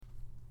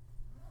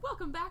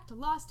welcome back to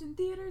Lost in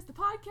Theaters, the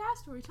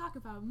podcast where we talk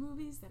about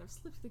movies that have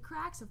slipped through the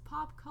cracks of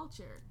pop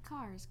culture.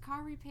 Cars,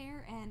 car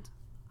repair, and...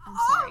 I'm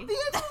oh, sorry. The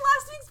end of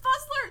last week's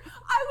Puzzler!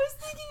 I was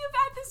thinking of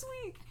that this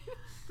week!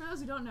 For those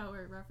who don't know,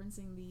 we're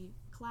referencing the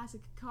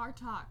classic Car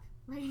Talk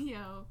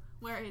radio,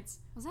 where it's...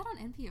 Was that on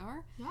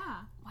NPR? Yeah.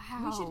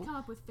 Wow. We should come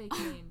up with fake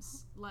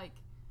names, like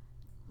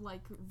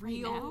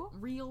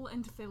real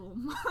and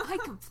film. I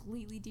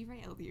completely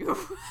derailed you.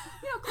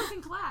 Click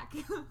and clack.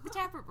 The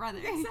Tapper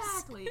Brothers.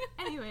 Exactly.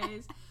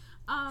 Anyways,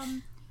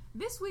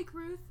 this week,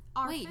 Ruth,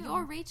 Wait,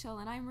 you're Rachel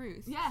and I'm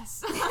Ruth.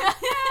 Yes.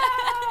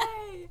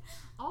 Yay!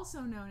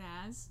 Also known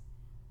as...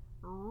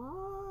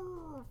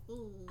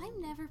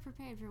 I'm never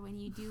prepared for when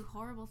you do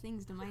horrible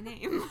things to my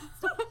name.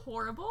 It's not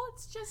horrible,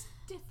 it's just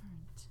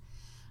different.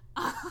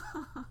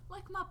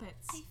 Like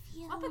Muppets. I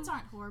feel... Muppets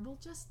aren't horrible,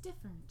 just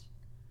different.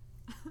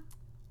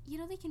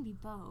 They can be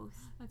both.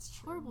 That's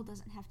true. Horrible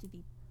doesn't have to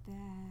be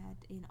bad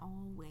in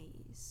all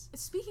ways.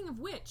 Speaking of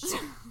which,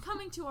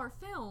 coming to our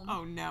film.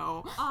 Oh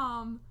no.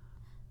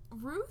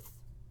 Ruth?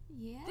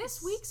 Yes?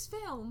 This week's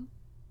film,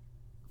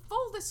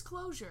 full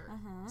disclosure,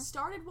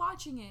 started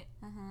watching it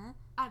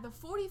at the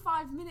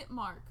 45-minute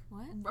mark.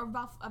 What?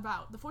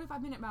 About the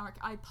 45-minute mark,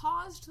 I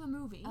paused the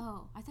movie.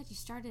 Oh, I thought you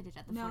started it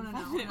at the No.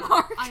 45-minute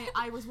mark.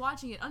 I was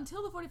watching it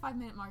until the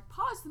 45-minute mark,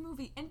 paused the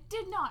movie, and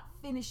did not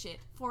finish it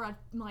for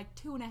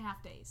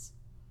 2.5 days.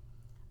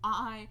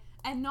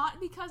 And not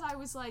because I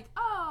was like,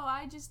 oh,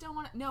 I just don't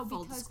want to. No,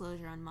 Full because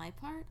disclosure on my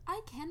part, I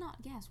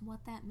cannot guess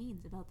what that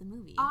means about the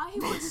movie. I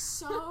was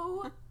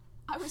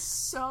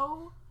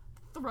so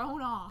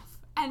thrown off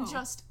and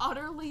just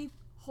utterly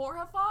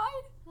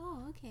horrified.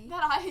 Oh, okay.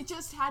 That I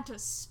just had to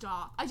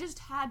stop. I just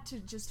had to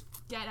just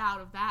get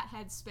out of that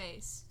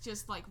headspace.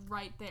 Just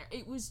right there.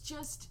 It was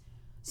just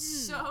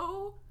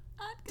so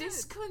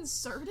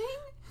disconcerting.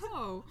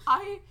 Oh.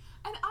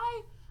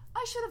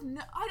 I should have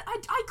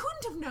I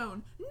couldn't have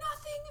known.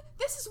 Nothing.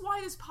 This is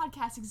why this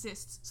podcast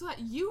exists. So that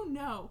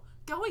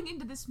going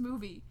into this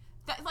movie,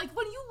 that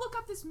when you look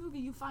up this movie,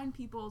 you find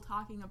people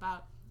talking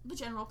about the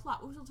general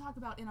plot, which we'll talk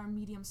about in our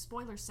medium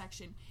spoiler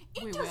section.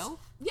 We will?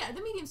 Yeah,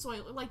 the medium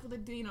spoiler,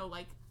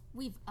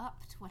 We've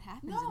upped what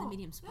happens in the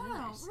medium spoilers.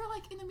 No, we're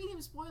in the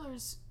medium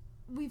spoilers,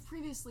 we've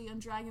previously on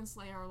Dragon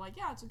Slayer,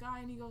 it's a guy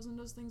and he goes and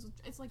does things,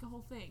 it's a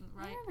whole thing,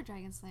 right? I remember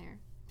Dragon Slayer.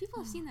 People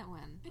have seen that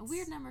one. A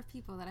weird number of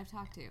people that I've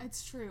talked to.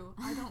 It's true.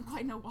 I don't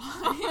quite know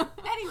why.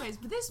 Anyways,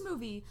 but this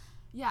movie,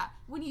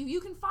 when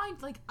you can find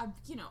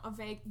a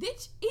vague,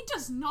 it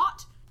does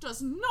not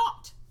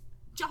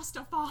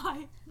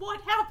justify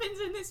what happens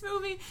in this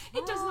movie.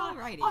 It does not.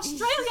 Alrighty.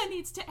 Australia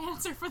needs to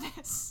answer for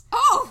this.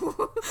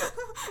 Oh!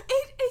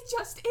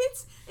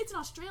 It's an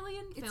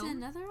Australian film. It's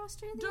another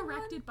Australian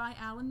directed by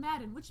Alan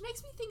Madden, which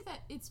makes me think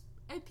that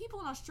people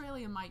in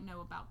Australia might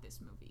know about this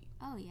movie.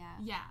 Oh, yeah.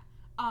 Yeah.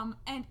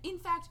 And in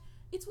fact,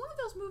 it's one of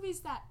those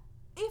movies that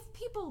if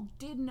people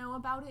did know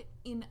about it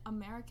in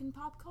American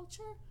pop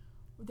culture,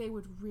 they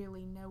would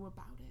really know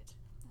about it.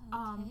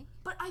 Okay.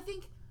 But I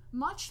think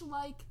much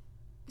like...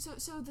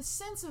 So the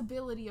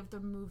sensibility of the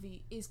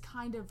movie is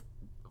kind of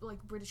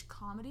like British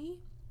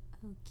comedy.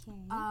 Okay.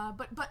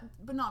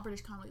 But not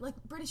British comedy. Like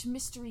British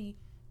mystery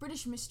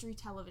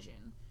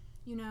television.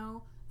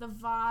 The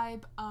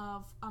vibe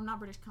of... not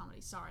British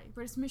comedy, sorry.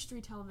 British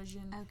mystery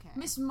television. Okay.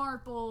 Miss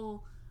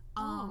Marple...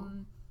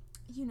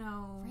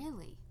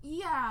 Really?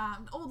 Yeah,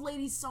 old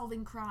ladies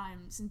solving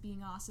crimes and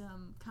being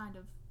awesome kind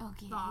of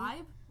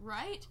vibe,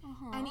 right?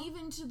 And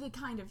even to the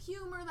kind of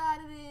humor that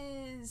it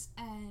is,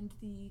 and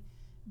the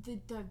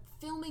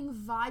filming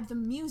vibe, the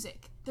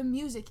music. The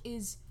music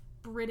is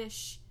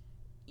British,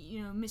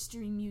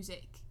 mystery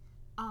music.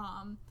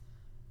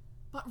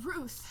 But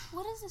Ruth...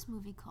 What is this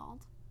movie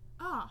called?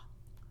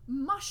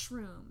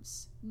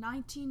 Mushrooms.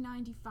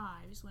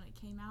 1995 is when it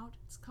came out.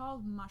 It's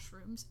called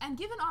Mushrooms. And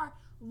given our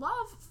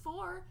love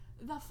for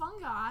the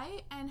fungi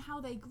and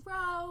how they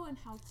grow and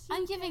how cute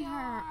I'm giving her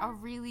are. a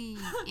really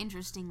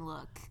interesting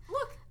look.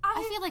 Look,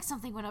 I feel like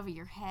something went over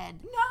your head.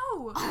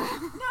 No,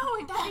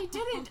 it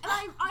didn't.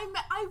 And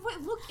I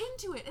looked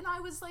into it and I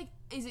was like,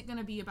 is it going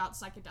to be about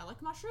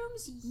psychedelic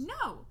mushrooms?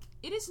 No,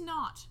 it is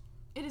not.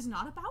 It is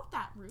not about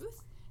that,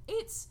 Ruth.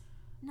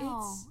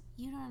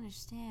 You don't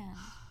understand.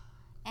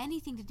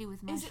 Anything to do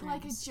with mushrooms. Is it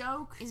like a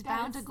joke? Is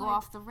bound to go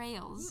off the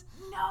rails.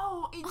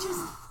 No, it just...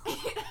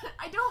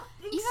 I don't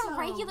think even so.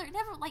 Regular,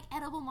 never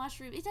edible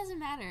mushroom. It doesn't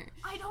matter.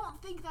 I don't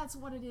think that's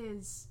what it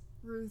is,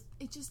 Ruth.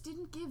 It just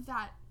didn't give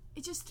that...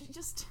 It just... The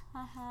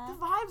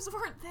vibes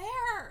weren't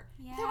there.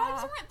 Yeah. The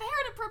vibes weren't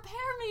there to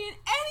prepare me in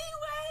any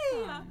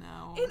way. Oh,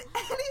 no. In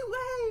any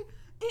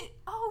way.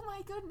 Oh,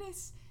 my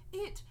goodness.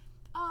 If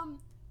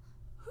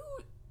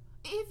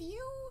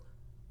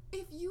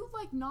you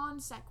like non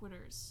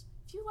sequiturs,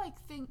 if you like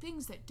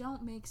things that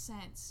don't make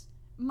sense,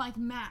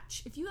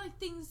 match. If you like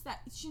things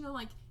that,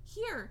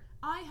 here,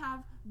 I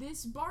have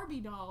this Barbie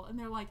doll, and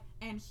they're like,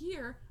 and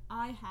here,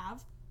 I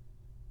have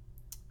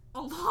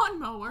a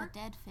lawnmower. A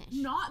dead fish.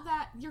 Not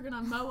that you're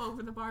gonna mow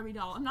over the Barbie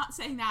doll. I'm not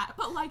saying that,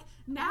 but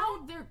now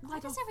they're Why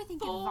does everything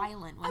get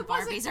violent when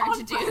Barbies are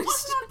introduced? It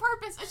wasn't on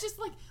purpose. It's just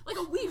like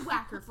a weed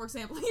whacker for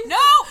example. Or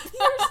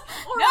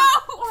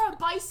a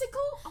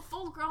bicycle, a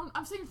full-grown.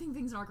 I'm saying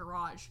things in our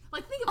garage.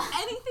 Like, think of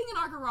anything in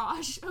our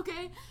garage,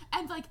 okay?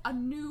 And like a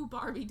new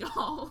Barbie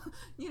doll,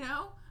 you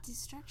know?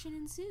 Destruction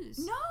ensues.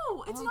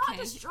 No, it's not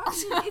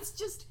destruction. It's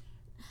just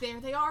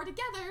there they are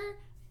together.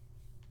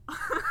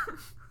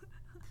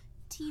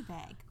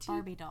 Teabag,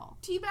 Barbie doll.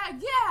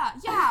 Teabag,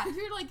 yeah.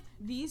 You're like,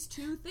 these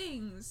two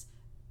things.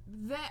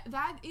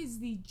 That is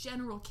the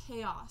general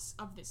chaos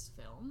of this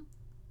film.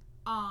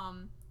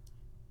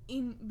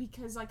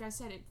 Because like I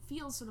said, it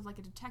feels sort of like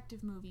a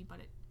detective movie,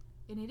 but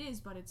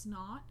it's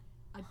not.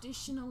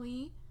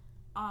 Additionally,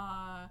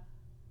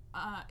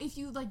 if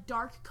you like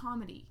dark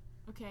comedy,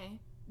 okay?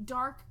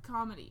 Dark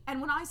comedy.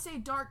 And when I say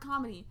dark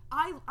comedy,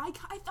 I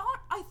thought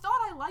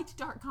I liked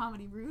dark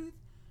comedy, Ruth.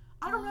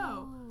 I don't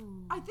know.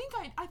 I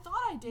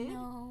thought I did.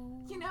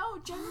 No. You know,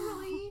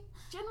 generally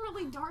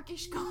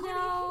darkish comedy.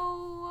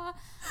 No.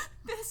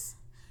 This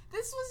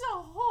was a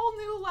whole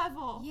new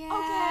level. Yeah.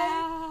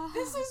 Okay?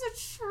 This is a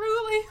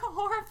truly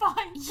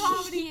horrifying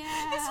comedy.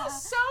 Yeah. This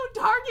was so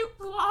dark it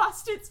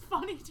lost its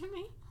funny to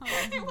me. Oh,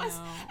 and it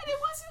wasn't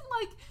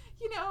like,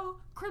 you know,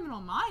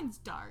 Criminal Minds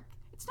dark.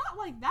 It's not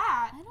like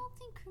that. I don't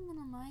think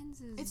Criminal Minds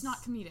is... It's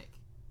not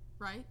comedic,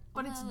 right?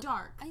 But it's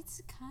dark.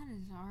 It's kind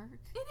of dark.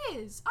 It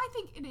is. I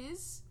think it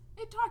is.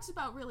 It talks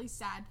about really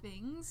sad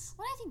things.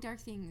 When I think dark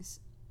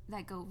things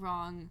that go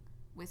wrong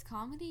with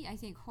comedy, I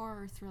think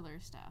horror thriller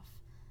stuff.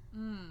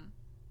 No,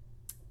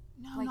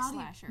 like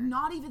slasher.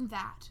 Not even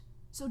that.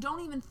 So don't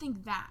even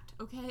think that,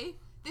 okay?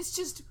 This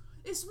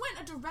went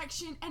a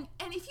direction, and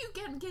if you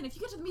get to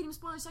the medium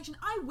spoiler section,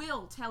 I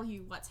will tell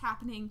you what's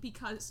happening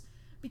because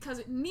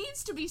it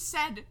needs to be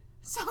said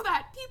so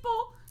that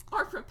people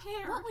are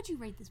prepared. What would you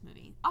rate this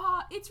movie?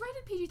 It's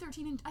rated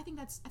PG-13, and I think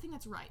that's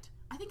right.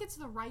 I think it's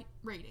the right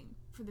rating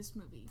for this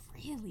movie.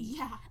 Really?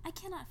 Yeah. I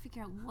cannot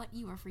figure out what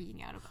you are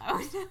freaking out about.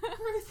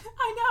 Ruth,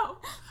 I know.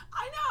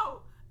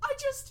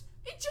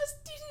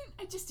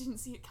 I just didn't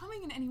see it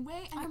coming in any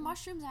way. And are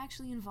mushrooms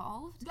actually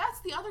involved? That's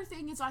the other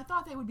thing, is I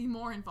thought they would be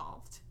more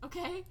involved,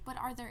 okay? But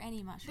are there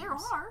any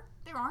mushrooms?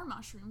 There are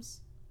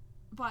mushrooms.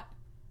 But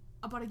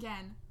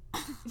again,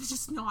 it's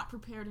just not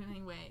prepared in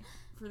any way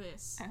for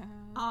this.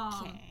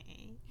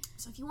 Okay.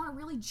 So if you want a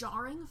really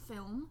jarring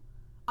film,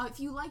 if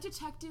you like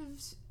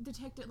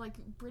like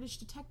British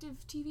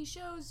detective TV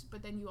shows,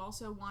 but then you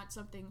also want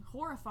something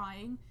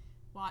horrifying,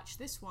 watch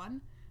this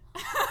one.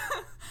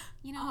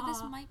 You know,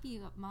 this might be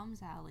up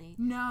Mom's alley.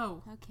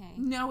 No. Okay.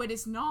 No, it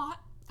is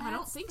not. That's I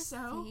don't think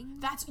so. Thing.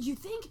 That's you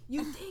think,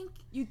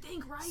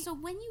 right? So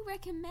when you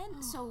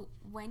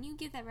when you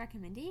give that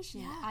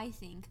recommendation, Yeah. I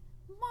think,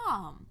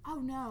 Mom. Oh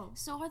no.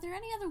 So are there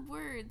any other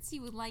words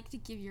you would like to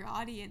give your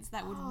audience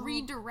that would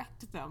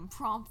redirect them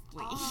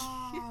promptly?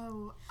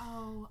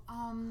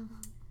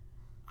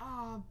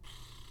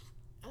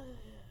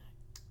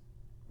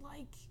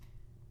 Like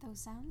those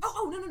sounds?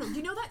 No.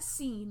 You know that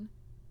scene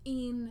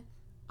in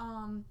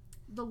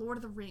the Lord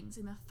of the Rings,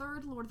 in the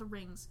third Lord of the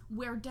Rings,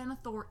 where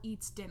Denethor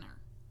eats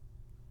dinner?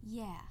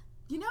 Yeah.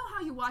 You know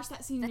how you watch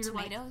that scene and you're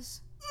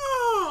tomatoes?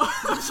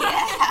 like,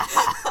 yeah.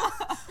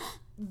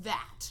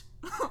 That.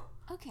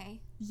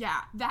 Okay.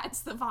 Yeah,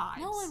 that's the vibes.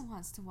 No one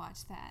wants to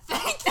watch that.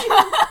 Thank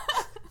you!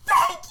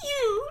 Thank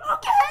you!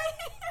 Okay?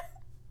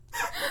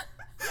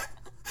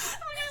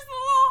 I'm just a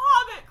little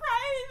hobbit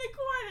crying in the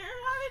corner,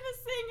 having to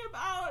sing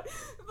about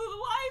the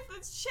life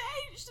that's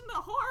changed and the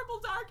horrible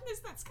darkness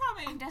that's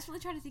coming. I'm desperately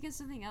trying to think of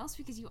something else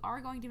because you are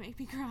going to make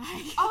me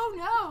cry. Oh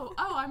no!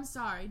 Oh, I'm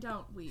sorry.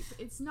 Don't weep.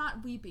 It's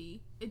not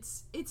weepy.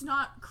 It's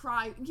not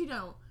cry. You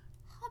know.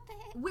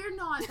 Hobbit. We're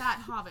not that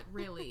Hobbit,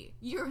 really.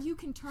 You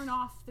can turn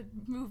off the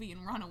movie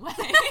and run away,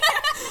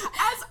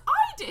 as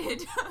I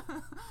did.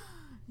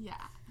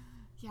 Yeah.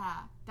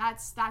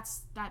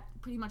 That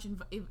pretty much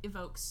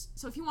evokes.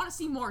 So if you want to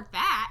see more of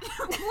that,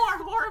 more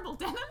horrible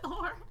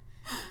Denethor.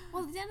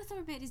 Well, the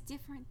Denethor bit is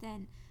different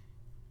than.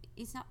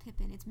 It's not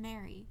Pippin. It's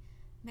Merry.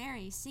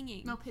 Merry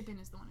singing. No, Pippin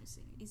is the one who's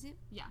singing. Is it?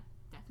 Yeah,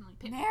 definitely.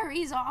 Pippin.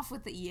 Merry's off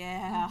with the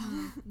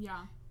Mm-hmm.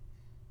 Yeah.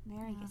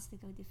 Merry gets to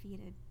go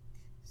defeated.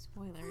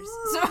 Spoilers.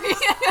 Sorry.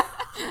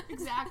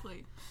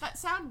 Exactly. That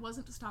sound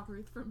wasn't to stop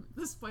Ruth from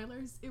the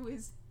spoilers. It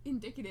was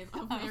indicative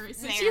of Mary's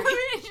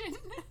situation.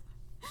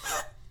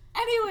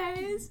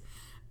 Anyways,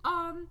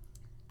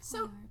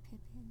 so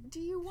do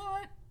you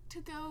want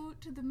to go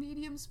to the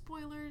medium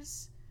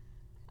spoilers?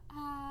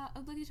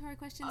 Obligatory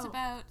questions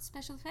about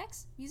special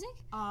effects,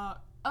 music.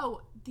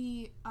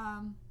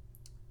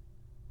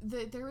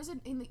 There is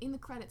in the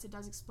credits. It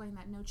does explain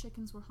that no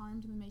chickens were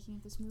harmed in the making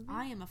of this movie.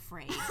 I am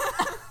afraid.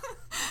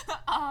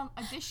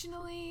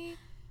 Additionally,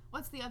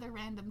 what's the other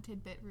random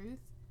tidbit, Ruth?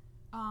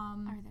 Are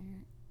there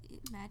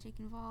magic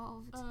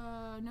involved?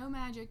 No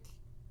magic.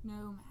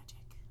 No.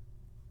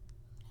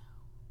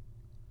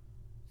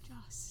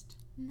 Just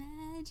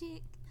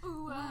magic.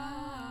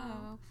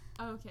 Wow.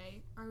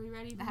 Okay, are we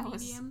ready for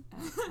medium?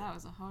 That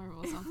was a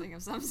horrible something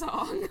of some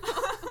song.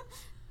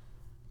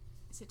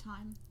 Is it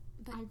time?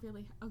 But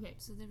okay.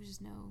 So there was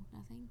just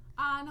nothing?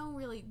 No,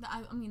 really.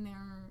 I mean,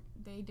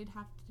 they did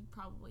have to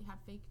probably have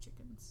fake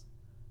chickens.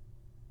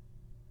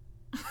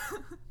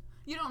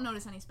 You don't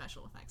notice any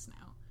special effects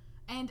now.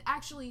 And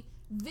actually,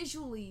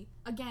 visually,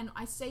 again,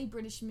 I say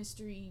British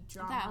mystery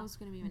drama That was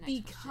going to be my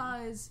next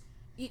because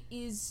it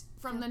is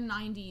from the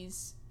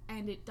 90s,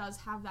 and it does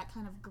have that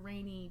kind of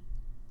grainy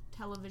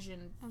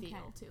television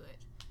feel to it,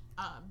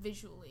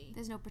 visually.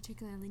 There's no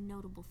particularly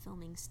notable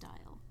filming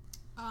style.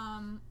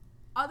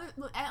 Other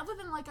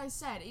than, like I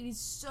said, it is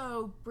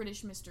so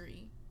British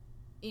mystery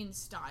in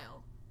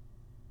style.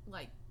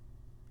 Like,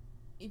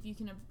 if you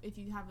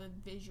have a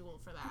visual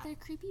for that. Are there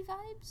creepy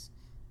vibes?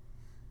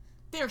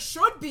 There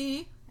should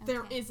be. Okay.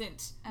 There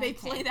isn't. They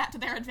play that to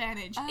their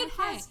advantage. Okay. It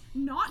has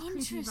not creepy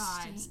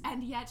Interesting. vibes,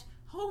 and yet,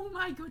 oh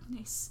my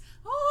goodness.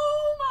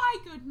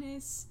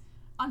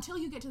 Until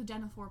you get to the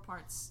Den of Four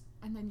Parts,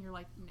 and then you're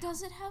like, no.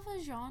 Does it have a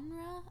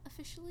genre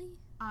officially?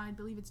 I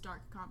believe it's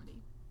dark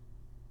comedy.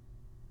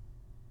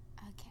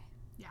 Okay.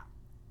 Yeah.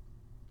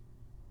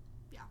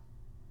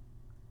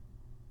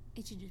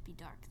 It should just be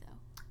dark, though.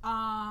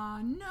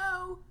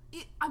 No.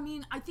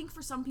 I think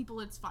for some people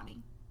it's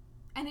funny.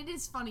 And it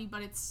is funny,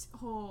 but it's,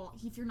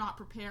 if you're not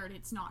prepared,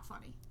 it's not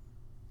funny.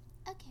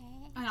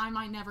 Okay. And I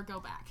might never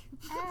go back.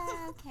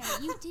 Okay.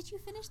 Did you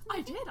finish the movie?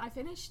 I did. I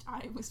finished.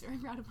 I was very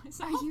proud of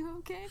myself. Are you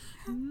okay?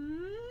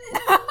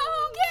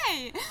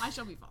 Okay. I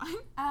shall be fine.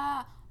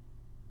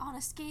 On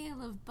a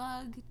scale of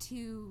Bug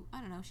to,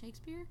 I don't know,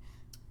 Shakespeare?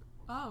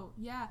 Oh,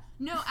 yeah.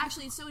 No,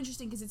 actually, it's so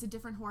interesting because it's a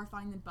different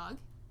horrifying than Bug.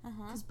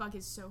 Uh-huh. Because Bug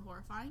is so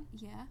horrifying.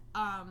 Yeah.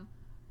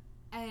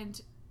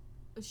 And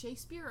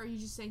Shakespeare, or are you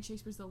just saying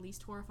Shakespeare's the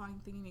least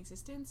horrifying thing in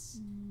existence?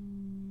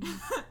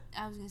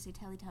 I was going to say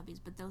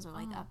Teletubbies, but those are,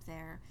 up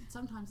there.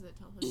 Sometimes the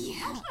Teletubbies.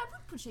 Yeah. Actually, I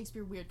would put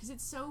Shakespeare weird, because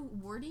it's so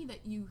wordy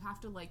that you have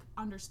to,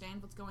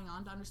 understand what's going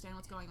on to understand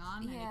what's going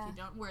on, and if you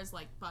don't, whereas,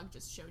 Bug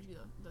just showed you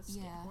the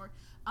skit for.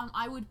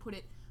 I would put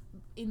it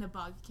in the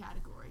Bug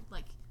category,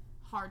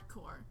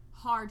 hardcore.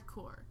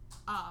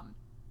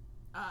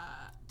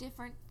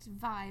 Different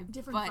vibe.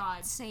 Different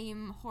vibe.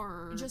 Same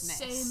horror.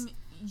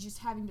 Just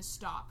having to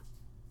stop.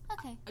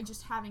 Okay.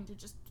 Just having to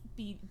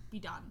be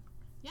done.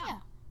 Yeah.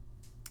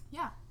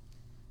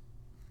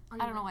 I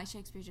don't know why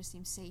Shakespeare just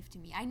seems safe to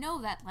me. I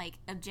know that,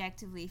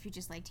 objectively, if you're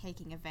just,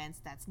 taking events,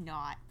 that's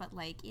not. But,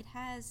 it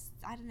has,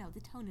 I don't know,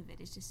 the tone of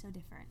it is just so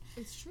different.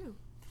 It's true.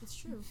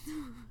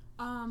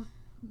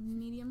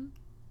 Medium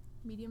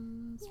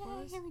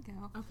spoilers? Yeah, here we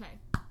go.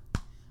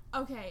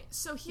 Okay,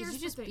 so here's the thing. Did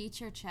you just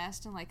beat your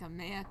chest in, a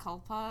mea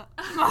culpa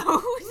mode?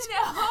 No!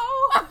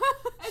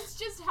 It's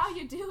just how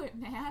you do it,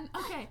 man.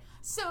 Okay,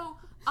 so,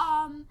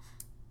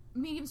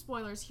 medium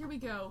spoilers. Here we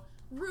go.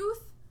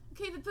 Ruth,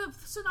 the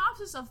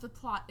synopsis of the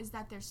plot is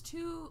that there's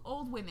two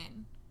old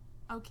women,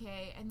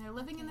 and they're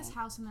living in this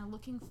house, and they're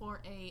looking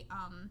for a,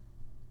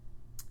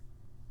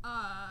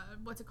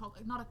 what's it called?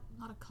 Not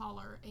a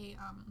caller, a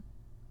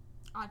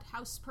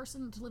house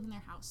person to live in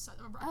their house.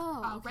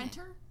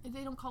 Renter?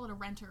 They don't call it a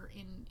renter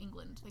in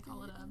England. They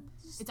call it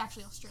it's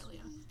actually Australia.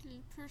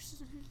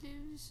 Person who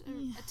lives,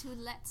 to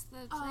lets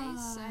the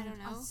place. I don't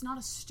know. It's not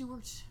a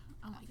steward.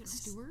 Oh my goodness.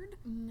 Steward?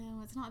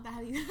 No, it's not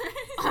that either.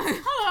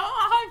 Hello,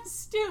 I'm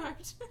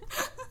Stuart.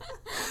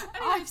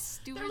 I'm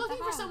Stuart. They're looking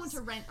for someone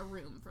to rent a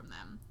room from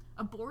them.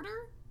 A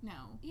boarder?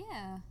 No.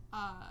 Yeah.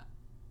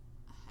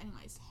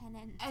 Anyways.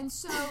 Tenant. And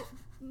so,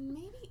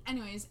 maybe,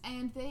 anyways,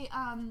 and they,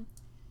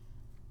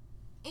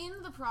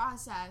 in the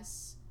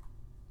process,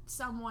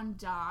 someone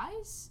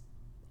dies,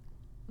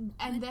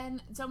 and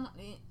then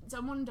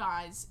someone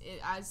dies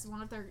as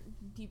one of their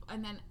people,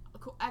 and then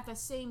at the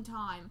same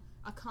time,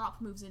 a cop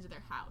moves into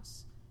their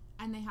house,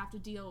 and they have to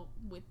deal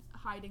with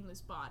hiding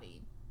this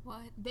body.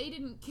 What? They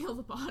didn't kill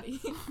the body.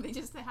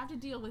 they have to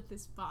deal with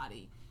this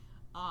body.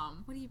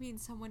 What do you mean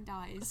someone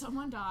dies?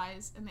 Someone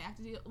dies, and they have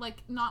to deal,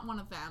 not one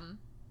of them.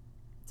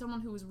 Someone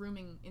who was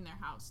rooming in their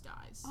house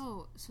dies.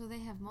 Oh, so they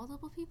have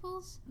multiple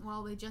peoples?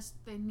 Well,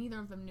 neither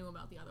of them knew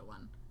about the other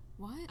one.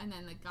 What? And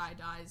then the guy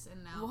dies,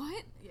 and now...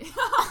 What?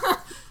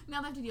 Now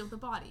they have to deal with the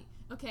body.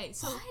 Okay,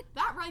 so what?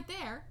 that right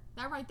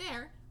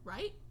there,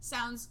 right?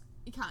 Sounds...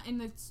 In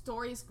the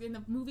stories, in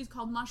the movies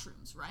called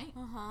Mushrooms, right?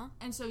 Uh-huh.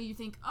 And so you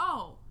think,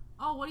 oh,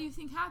 what do you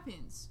think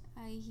happens?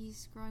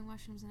 He's growing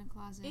mushrooms in a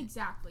closet.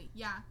 Exactly.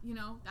 Yeah.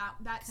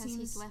 That seems... Because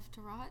he's left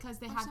to rot? Because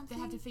they have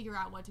to figure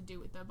out what to do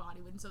with the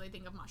body, and so they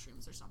think of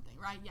mushrooms or something,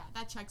 right? Yeah,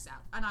 that checks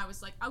out. And I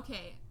was like,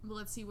 okay, well,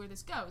 let's see where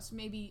this goes.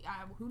 Maybe,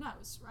 who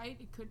knows, right?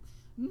 It could...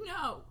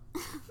 No!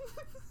 No,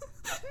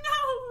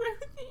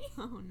 Ruthie!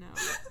 Oh, no.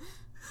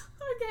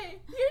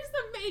 Okay, here's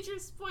the major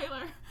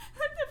spoiler. At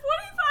the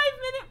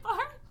 45-minute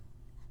part,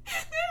 they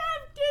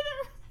have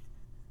dinner.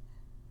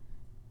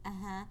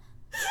 Uh-huh.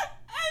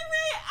 And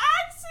they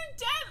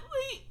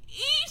accidentally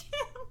eat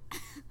him.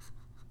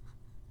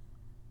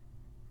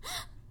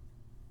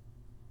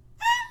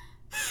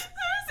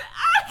 There's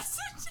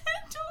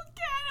accidental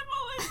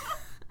cannibalism.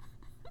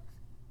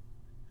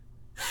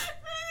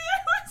 Maybe I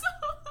was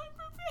all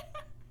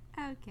unprepared.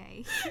 Okay.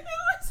 It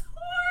was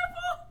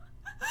horrible.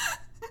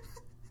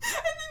 And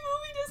the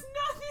movie does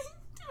nothing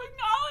to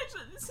acknowledge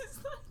that this is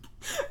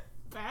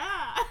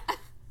bad.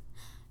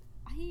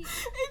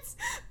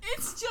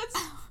 It's just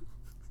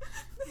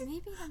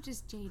Maybe I'm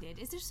just jaded.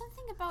 Is there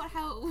something about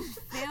how it was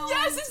filmed?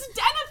 Yes, it's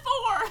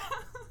Denethor!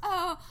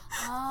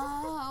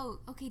 Oh,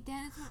 okay,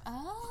 Denethor.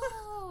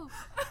 Oh,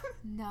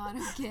 not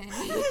okay.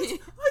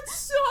 It's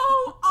so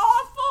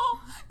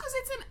awful, because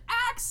it's an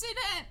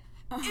accident.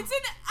 It's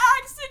an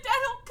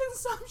accidental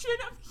consumption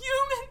of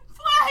human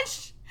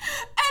flesh,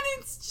 and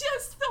it's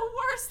just the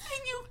worst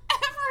thing you've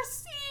ever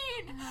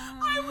seen.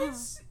 It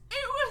was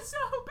so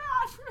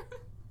bad.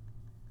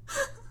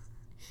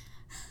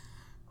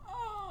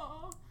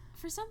 Oh.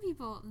 For some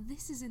people,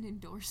 this is an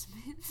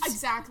endorsement.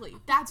 Exactly.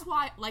 That's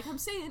why, like I'm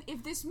saying,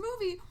 if this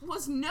movie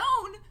was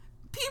known,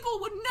 people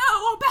would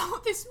know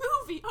about this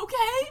movie,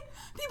 okay?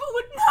 People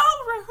would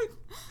know, Ruth.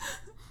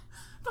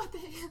 But no,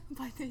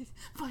 they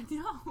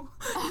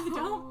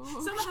don't.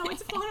 Somehow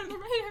it's flown under the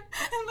radar,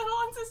 and little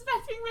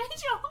unsuspecting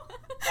Rachel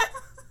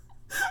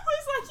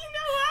was like, you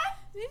know what?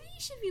 Maybe you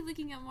should be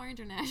looking at more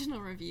international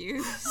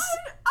reviews.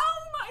 Oh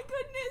my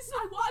goodness!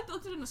 I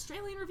looked at an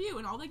Australian review,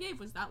 and all they gave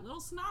was that little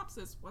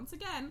synopsis. Once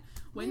again,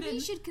 maybe you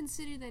should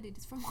consider that it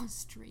is from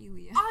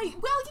Australia.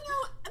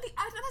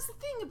 That's the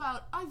thing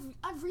about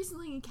I've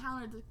recently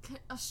encountered the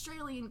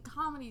Australian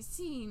comedy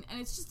scene, and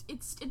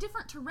it's a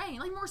different terrain,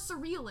 like more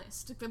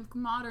surrealist. The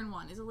modern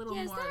one is a little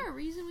more. Is there a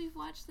reason we've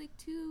watched like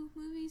 2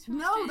 movies from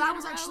No, Australia that in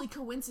was a row? actually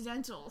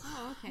coincidental.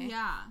 Oh, okay.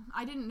 Yeah,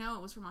 I didn't know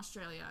it was from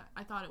Australia.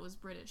 I thought it was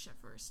British at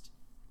first.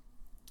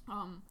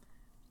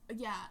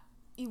 Yeah,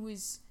 it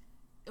was.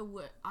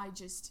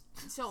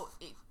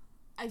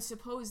 I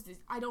suppose that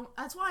I don't.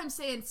 That's why I'm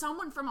saying,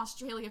 someone from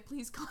Australia,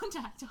 please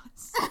contact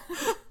us.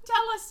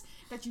 Tell us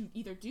that you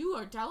either do,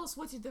 or tell us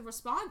what's the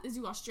response.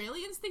 Do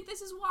Australians think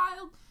this is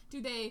wild?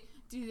 Do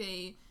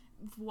they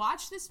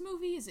watch this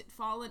movie? Is it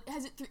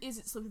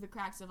slipped through the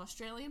cracks of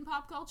Australian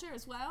pop culture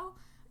as well?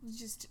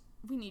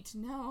 We need to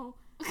know.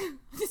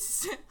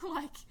 This is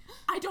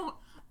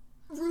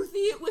Ruthie,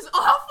 it was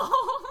awful.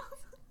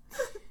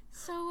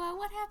 So,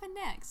 what happened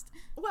next?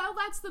 Well,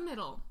 that's the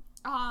middle.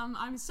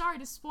 I'm sorry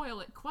to spoil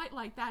it quite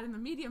like that in the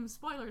medium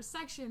spoilers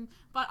section,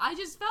 but I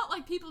just felt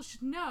like people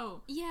should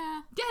know.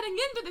 Yeah. Getting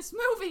into this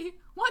movie,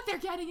 what they're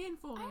getting in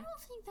for. I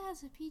don't think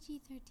that's a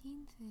PG-13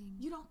 thing.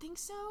 You don't think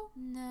so?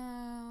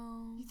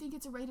 No. You think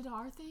it's a rated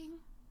R thing?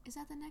 Is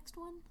that the next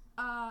one?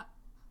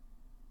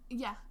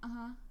 Yeah,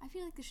 I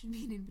feel like there should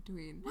be an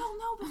in-between. Well,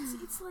 no, but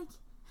it's like,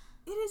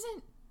 it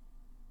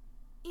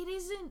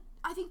isn't,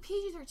 I think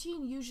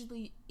PG-13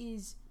 usually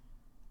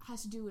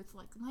has to do with,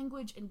 like,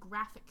 language and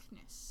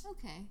graphicness.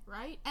 Okay.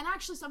 Right? And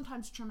actually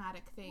sometimes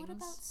traumatic things. What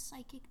about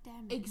psychic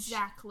damage?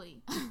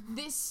 Exactly.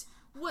 This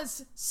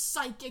was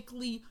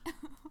psychically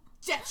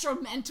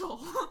detrimental.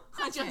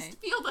 I just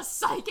feel the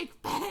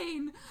psychic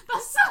pain. The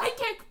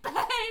psychic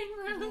pain,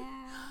 Ruth.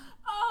 Yeah.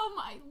 Oh,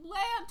 my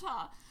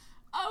Lanta.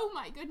 Oh,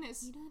 my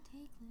goodness. You don't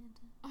take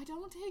Lanta. I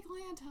don't take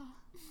Lanta.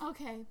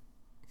 Okay.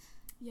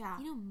 Yeah.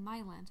 You know my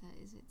Lanta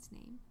is its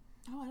name.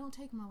 Oh, I don't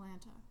take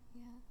Malanta.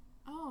 Yeah.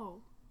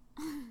 Oh.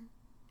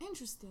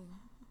 Interesting.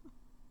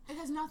 It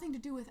has nothing to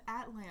do with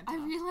Atlanta. I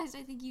realized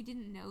I think you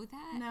didn't know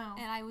that. No.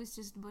 And I was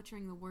just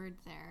butchering the word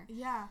there.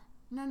 Yeah.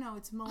 No,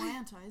 it's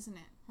Malanta, isn't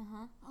it?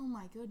 Uh-huh. Oh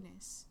my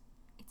goodness.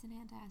 It's an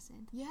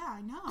antacid. Yeah,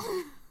 I know.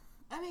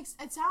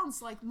 It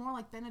sounds like more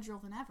like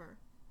Benadryl than ever.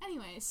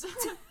 Anyways.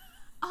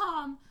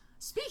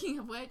 Speaking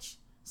of which,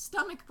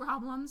 stomach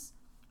problems.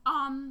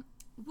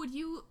 Would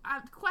you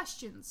have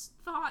questions,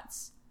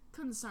 thoughts,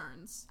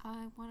 concerns?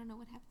 I want to know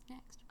what happens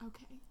next.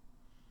 Okay.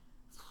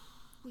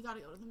 We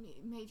gotta go to the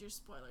major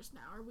spoilers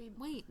now. Are we?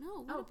 Wait,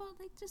 no. What about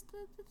like just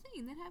the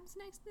thing that happens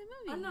next in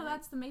the Oh movie? no,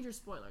 that's the major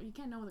spoiler. You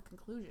can't know the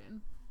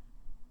conclusion.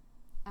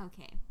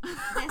 Okay.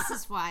 This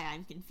is why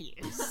I'm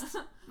confused.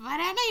 But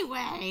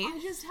anyway. I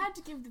just had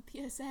to give the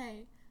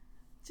PSA.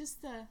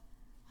 Just the...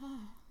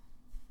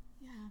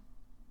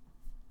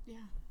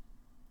 Yeah.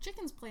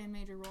 Chickens play a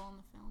major role in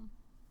the film.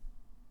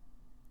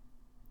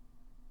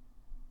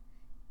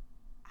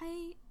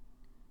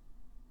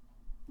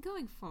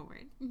 Going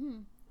forward,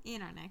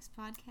 in our next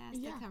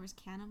podcast that covers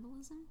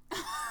cannibalism,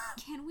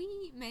 can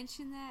we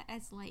mention that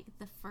as, like,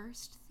 the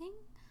first thing?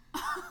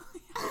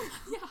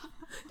 Yeah,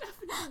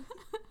 definitely.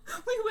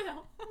 We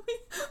will.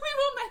 We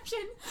will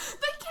mention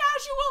the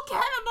casual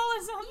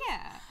cannibalism.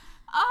 Yeah.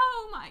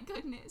 Oh my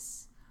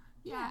goodness.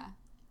 Yeah.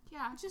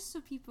 Just so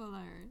people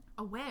are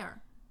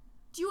aware.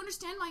 Do you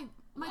understand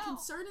my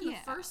concern in the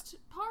first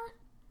part?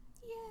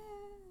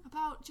 Yeah.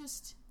 About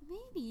just...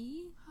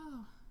 Maybe.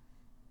 Oh.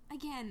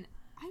 Again,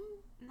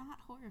 I'm not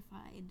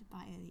horrified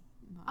by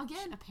much,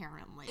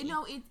 apparently.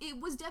 No,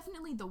 it was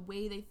definitely the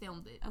way they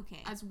filmed it.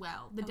 Okay. As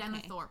well. The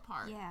Denethor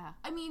part. Yeah.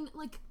 I mean,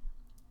 like...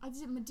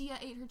 Medea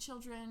ate her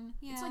children.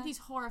 Yeah. It's like these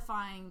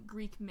horrifying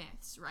Greek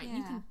myths, right?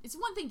 Yeah. It's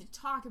one thing to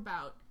talk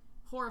about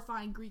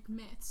horrifying Greek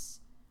myths.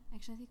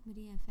 Actually, I think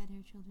Medea fed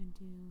her children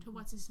to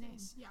what's his name?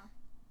 Yeah.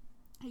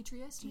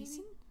 Atreus,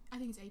 Jason? maybe? I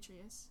think it's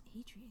Atreus.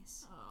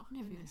 Atreus? Oh, I've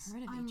never even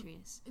heard of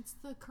Atreus. It's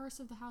the curse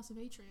of the House of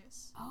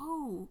Atreus.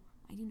 Oh,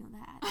 I do know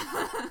that.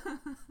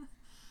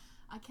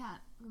 I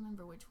can't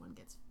remember which one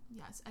gets...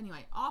 Yes.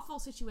 Anyway, awful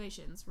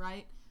situations,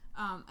 right?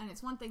 And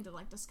it's one thing to,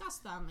 like, discuss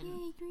them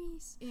Yay,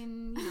 Greece.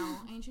 in, you know,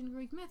 ancient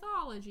Greek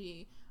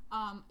mythology.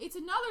 It's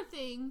another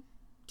thing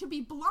to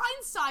be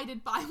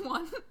blindsided by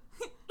one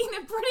in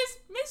a British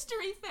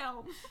mystery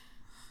film.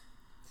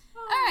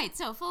 Alright,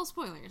 so full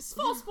spoilers.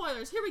 Full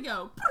spoilers, here we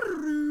go.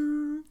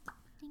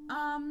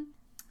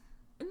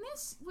 And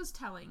this was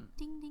telling.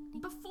 Ding, ding,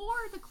 ding.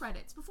 Before the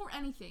credits, before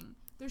anything,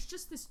 there's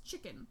just this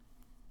chicken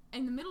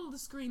in the middle of the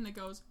screen that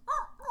goes...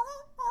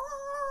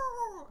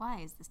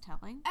 Why is this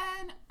telling?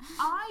 And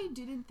I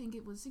didn't think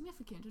it was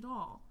significant at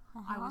all.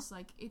 Uh-huh. I was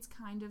like, it's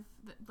kind of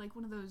like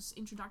one of those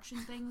introduction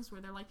things where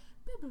they're like,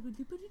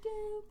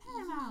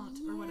 Paramount,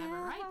 or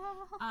whatever, right?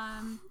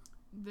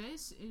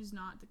 This is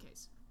not the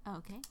case.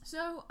 Okay.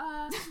 So,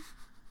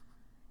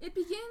 it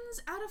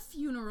begins at a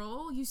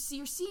funeral. You're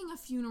seeing a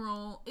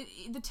funeral.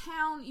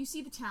 You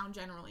see the town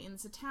generally, and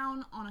it's a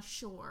town on a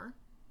shore.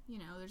 You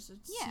know, there's a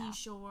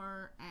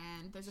seashore,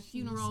 and there's a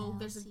funeral.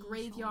 There's a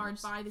graveyard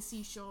by the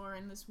seashore,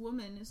 and this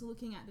woman is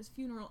looking at this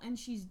funeral, and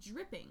she's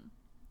dripping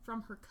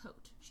from her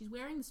coat. She's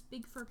wearing this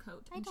big fur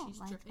coat, and she's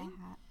dripping.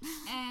 That.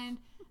 And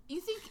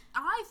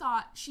I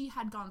thought she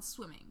had gone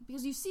swimming,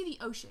 because you see the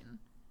ocean,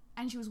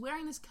 and she was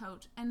wearing this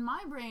coat, and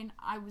my brain,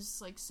 I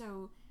was like,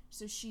 so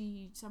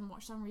she, some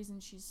reason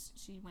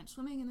she went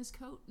swimming in this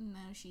coat, and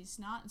now she's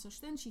not, and so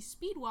then she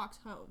speed walks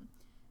home.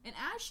 And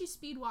as she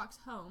speed walks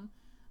home,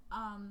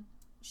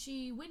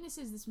 she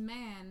witnesses this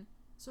man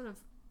sort of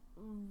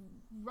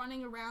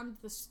running around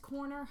this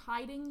corner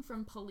hiding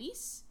from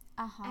police.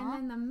 Uh-huh. And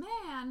then the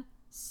man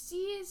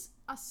sees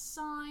a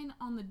sign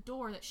on the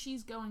door that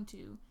she's going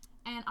to.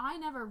 And I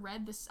never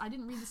read this. I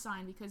didn't read the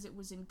sign because it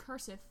was in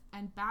cursive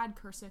and bad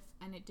cursive,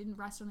 and it didn't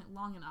rest on it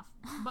long enough.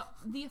 But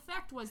the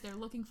effect was they're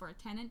looking for a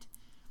tenant.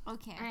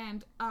 Okay.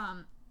 And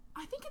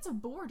I think it's a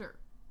boarder.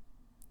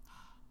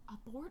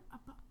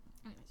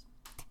 Anyways.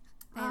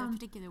 They have a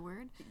particular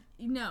word?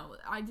 No,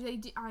 I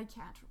can't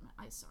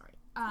remember. Sorry.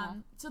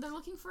 So they're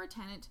looking for a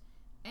tenant,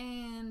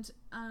 and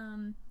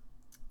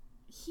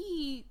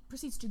he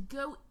proceeds to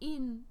go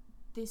in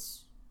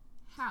this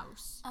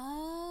house.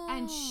 Oh.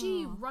 And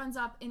she runs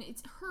up, and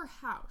it's her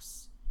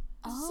house.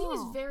 The scene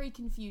is very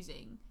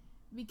confusing,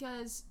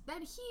 because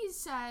then he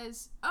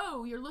says,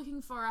 "Oh, you're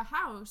looking for a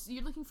house.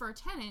 You're looking for a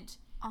tenant."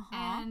 Uh-huh.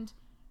 And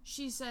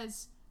she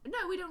says,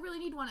 "No, we don't really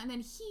need one." And then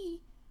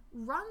he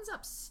runs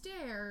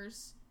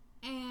upstairs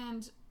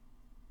and,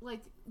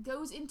 like,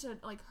 goes into,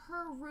 like,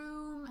 her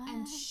room,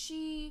 and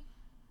he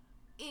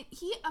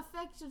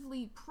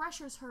effectively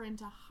pressures her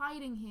into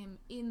hiding him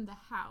in the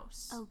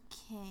house.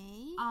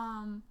 Okay.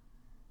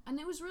 And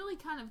it was really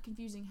kind of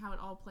confusing how it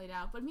all played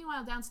out. But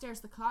meanwhile,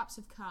 downstairs, the cops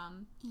have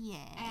come.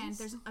 Yes. And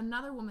there's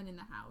another woman in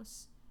the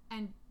house,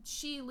 and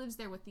she lives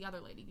there with the other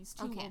lady. These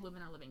two old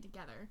women are living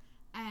together.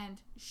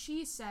 And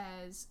she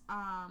says,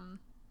 I'm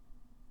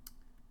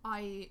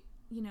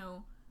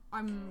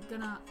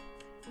gonna...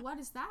 What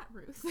is that,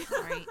 Ruth?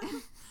 Sorry.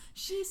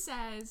 She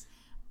says,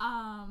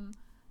 I've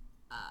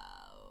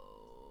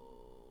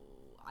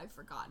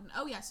forgotten.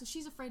 Oh, yeah, so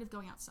she's afraid of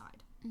going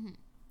outside.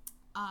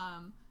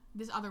 Mm-hmm.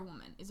 This other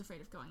woman is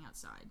afraid of going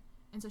outside.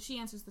 And so she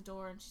answers the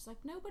door, and she's like,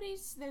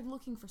 they're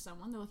looking for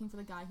someone. They're looking for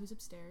the guy who's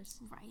upstairs.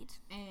 Right.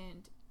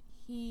 And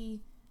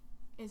he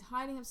is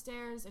hiding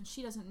upstairs, and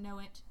she doesn't know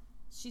it.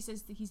 She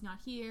says that he's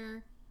not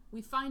here.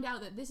 We find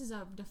out that this is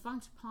a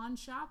defunct pawn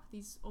shop.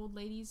 These old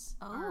ladies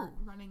are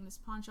running this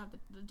pawn shop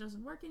that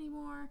doesn't work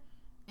anymore.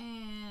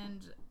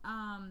 And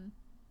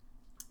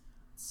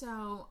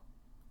so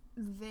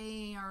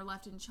they are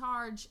left in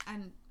charge.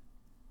 And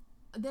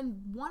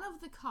then one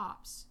of the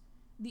cops,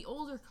 the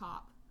older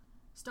cop,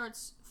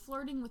 starts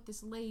flirting with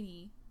this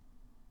lady.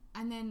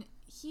 And then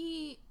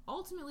he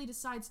ultimately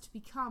decides to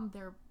become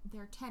their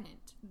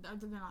tenant. They're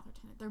not their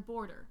tenant, their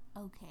boarder.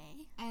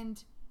 Okay.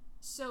 And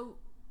so...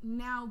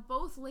 now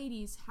both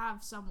ladies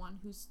have someone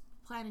who's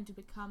planning to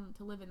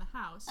live in the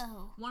house.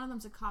 Oh. One of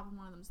them's a cop and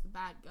one of them's the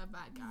bad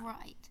guy.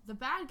 Right. The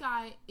bad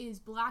guy is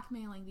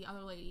blackmailing the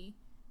other lady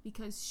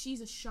because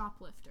she's a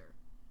shoplifter.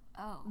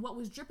 Oh. What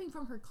was dripping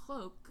from her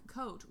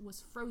coat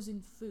was frozen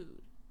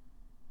food.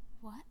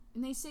 What?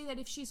 And they say that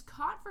if she's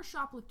caught for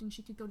shoplifting,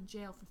 she could go to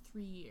jail for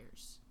 3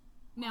 years.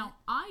 Now,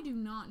 I do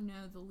not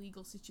know the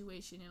legal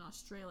situation in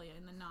Australia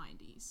in the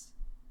 90s.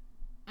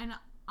 And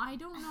I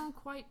don't know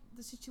quite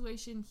the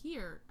situation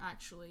here,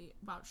 actually,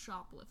 about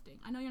shoplifting.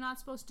 I know you're not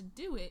supposed to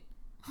do it,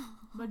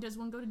 but does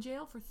one go to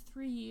jail for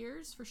 3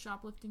 years for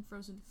shoplifting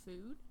frozen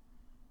food?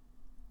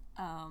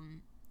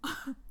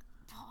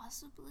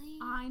 Possibly.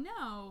 I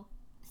know.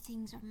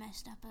 Things are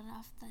messed up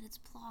enough that it's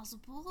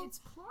plausible. It's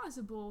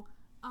plausible.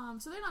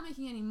 So they're not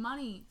making any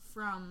money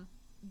from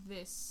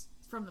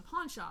the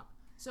pawn shop.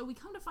 So we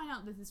come to find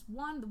out that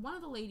one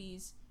of the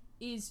ladies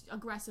is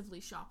aggressively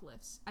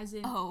shoplifts, as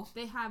in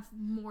they have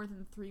more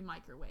than 3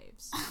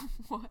 microwaves.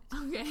 What?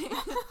 Okay.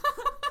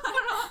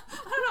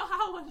 I don't know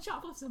how one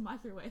shoplifts a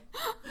microwave.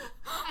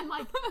 And,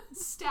 like,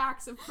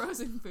 stacks of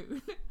frozen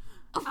food.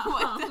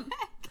 What the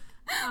heck?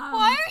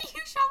 Why are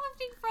you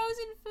shoplifting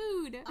frozen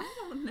food? I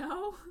don't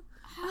know.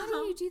 How do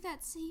you do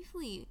that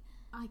safely?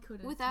 I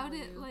couldn't without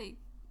tell it, you. like...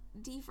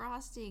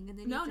 defrosting and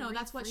then No,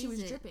 that's what she was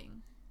it.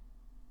 dripping.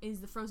 Is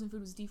the frozen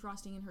food was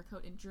defrosting in her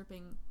coat and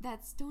dripping.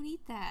 Don't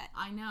eat that.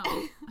 I know.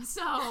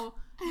 So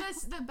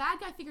the bad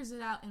guy figures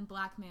it out and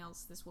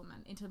blackmails this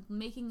woman into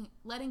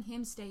letting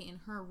him stay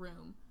in her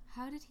room.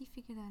 How did he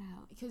figure that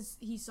out? Because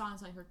he saw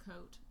inside her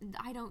coat.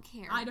 I don't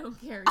care. I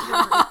don't care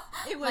either.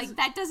 It was like,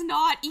 that does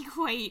not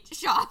equate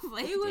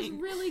shoplifting. It was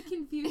really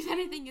confusing. If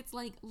anything, it's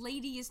like,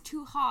 lady is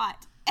too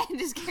hot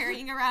and is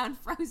carrying around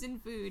frozen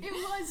food. It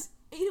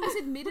was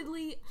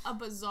admittedly a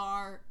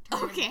bizarre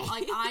turn. Okay.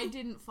 Like, I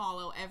didn't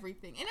follow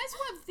everything. And that's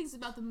one of the things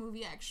about the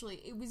movie,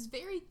 actually. It was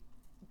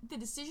the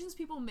decisions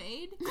people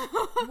made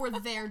were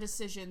their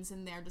decisions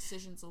and their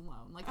decisions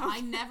alone. Like,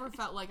 I never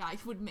felt like I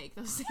would make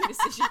those same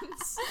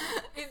decisions.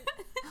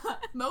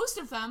 Most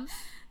of them,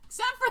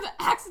 except for the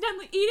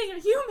accidentally eating a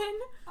human.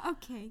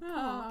 Okay, cool.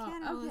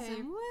 Cannibalism.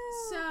 Okay. Woo.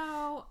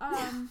 So,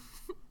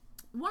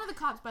 one of the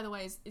cops, by the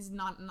way, is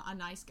not a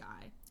nice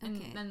guy.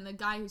 And Okay. then the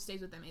guy who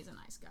stays with them is a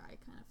nice guy,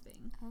 kind of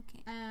thing.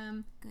 Okay.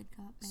 Good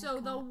cop, bad So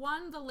cop.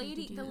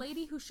 the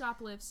lady who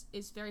shoplifts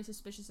is very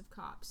suspicious of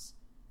cops.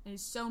 And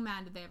is so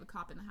mad that they have a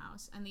cop in the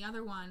house. And the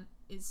other one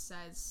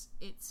says,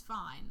 it's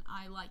fine,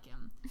 I like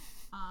him.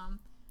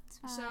 It's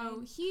fine.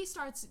 So he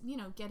starts, being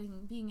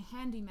a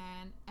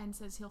handyman and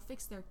says he'll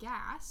fix their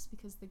gas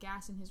because the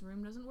gas in his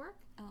room doesn't work.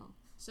 Oh.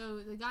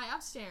 So the guy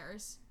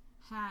upstairs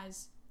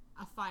has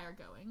a fire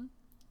going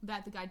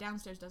that the guy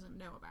downstairs doesn't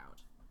know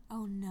about.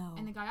 Oh no.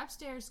 And the guy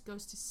upstairs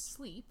goes to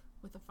sleep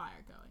with the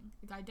fire going.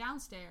 The guy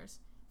downstairs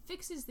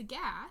fixes the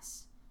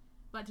gas,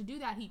 but to do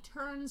that he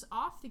turns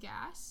off the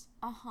gas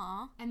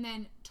and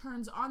then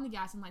turns on the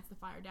gas and lights the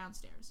fire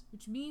downstairs,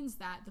 which means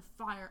that the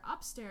fire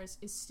upstairs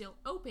is still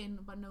open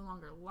but no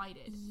longer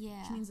lighted.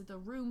 Yeah. Which means that the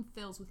room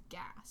fills with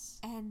gas.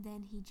 And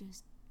then he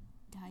just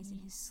dies in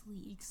his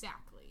sleep.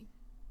 Exactly.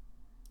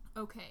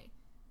 Okay.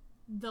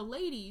 The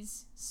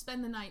ladies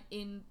spend the night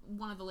in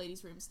one of the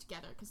ladies' rooms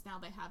together because now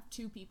they have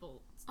two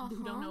people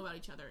who don't know about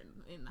each other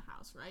in the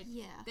house, right?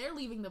 Yeah. They're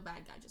leaving the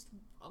bad guy just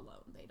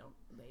alone. They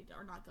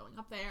are not going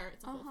up there.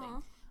 It's a whole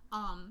thing.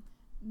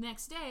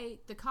 Next day,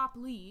 the cop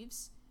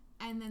leaves,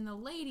 and then the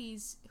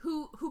ladies,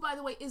 who by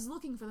the way is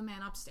looking for the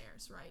man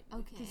upstairs, right?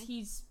 Okay. Because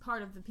he's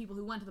part of the people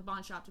who went to the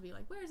pawn shop to be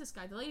like, where's this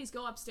guy? The ladies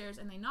go upstairs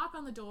and they knock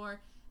on the door,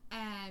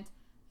 and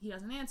he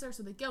doesn't answer,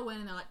 so they go in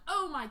and they're like,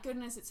 oh my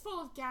goodness, it's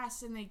full of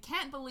gas, and they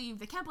can't believe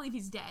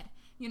he's dead.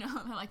 They're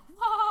like,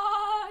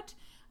 what?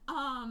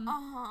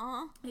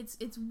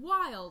 It's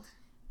wild.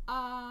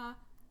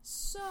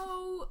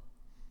 So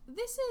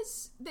this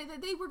is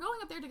they were going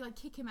up there to like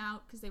kick him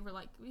out because they were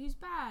like, he's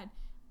bad.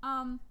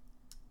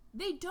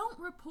 They don't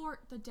report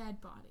the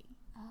dead body.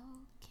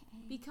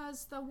 Okay.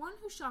 Because the one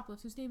who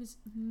shoplifts, whose name is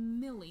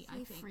Millie, I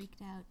think. They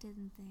freaked out,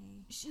 didn't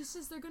they? She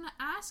says they're gonna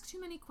ask too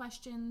many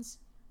questions,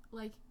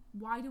 like,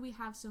 why do we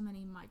have so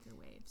many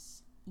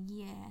microwaves?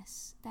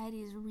 Yes, that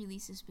is really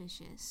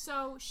suspicious.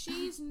 So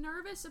she's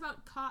nervous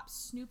about cops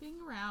snooping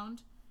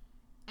around,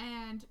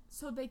 and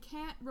so they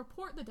can't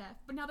report the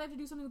death, but now they have to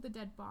do something with the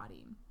dead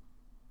body.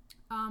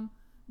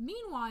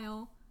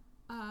 Meanwhile,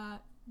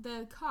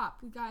 the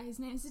cop, the guy, his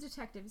name is a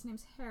detective, his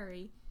name's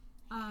Harry.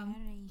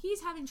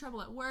 He's having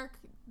trouble at work.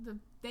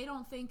 They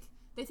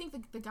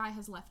think the guy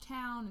has left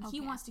town, and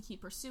he wants to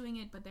keep pursuing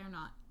it, but they're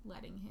not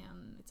letting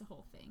him. It's a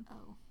whole thing.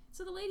 Oh.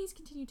 So the ladies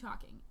continue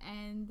talking,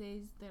 and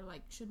they're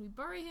like, should we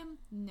bury him?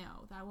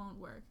 No, that won't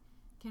work.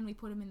 Can we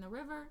put him in the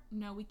river?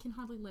 No, we can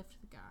hardly lift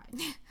the guy.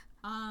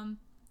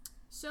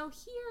 So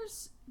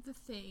here's the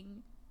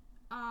thing.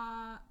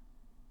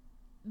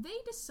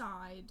 They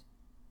decide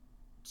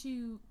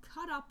to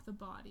cut up the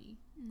body.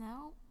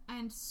 No.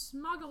 And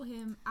smuggle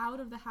him out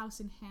of the house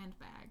in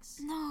handbags.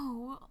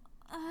 No.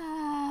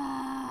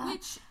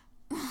 Which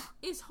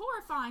is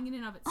horrifying in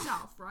and of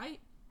itself,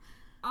 right?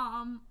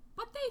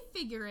 But they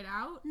figure it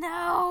out.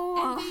 No.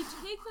 And they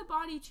take the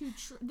body to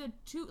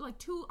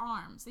two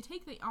arms. They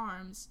take the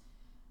arms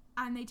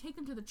and they take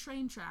them to the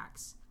train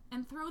tracks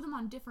and throw them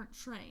on different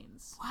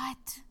trains.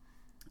 What?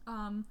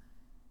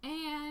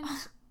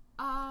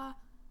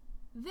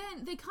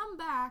 Then they come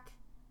back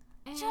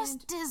and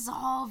just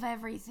dissolve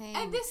everything.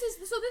 And this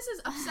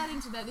is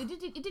upsetting to them. It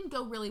didn't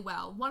go really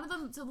well. One of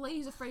them, so the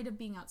lady's afraid of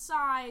being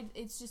outside.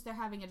 It's just they're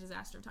having a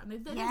disaster time. They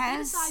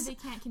decide they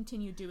can't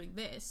continue doing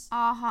this.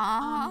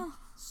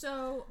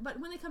 So, but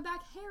when they come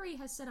back, Harry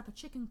has set up a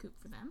chicken coop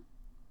for them.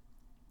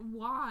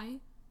 Why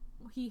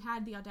he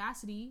had the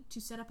audacity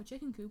to set up a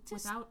chicken coop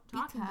just without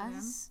talking to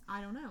them,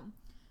 I don't know.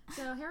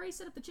 So Harry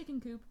set up the chicken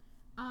coop,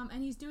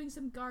 and he's doing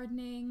some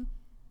gardening,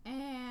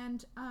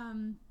 and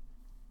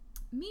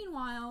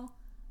meanwhile,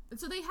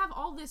 so they have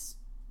all this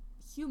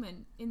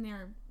human in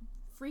their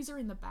freezer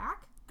in the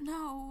back.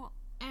 No.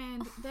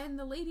 And then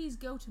the ladies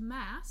go to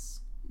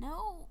mass.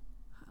 No.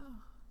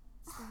 Oh,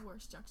 it's the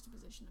worst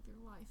juxtaposition of your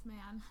life,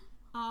 man.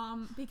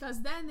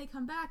 Because then they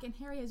come back and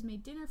Harry has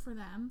made dinner for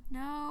them.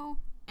 No.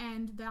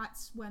 And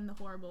that's when the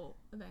horrible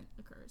event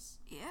occurs.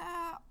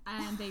 Yeah.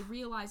 And they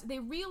realize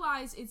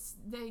it's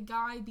the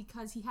guy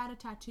because he had a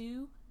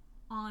tattoo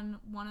on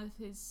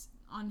his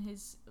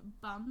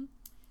bum.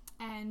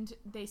 and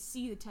they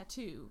see the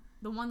tattoo.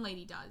 The one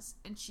lady does,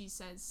 and she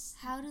says...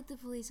 How did the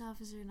police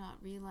officer not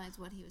realize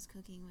what he was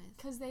cooking with?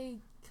 Because they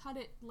cut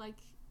it like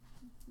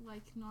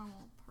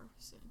normal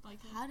person.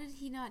 How did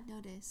he not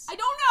notice? I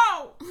don't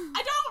know!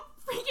 I don't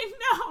freaking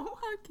know!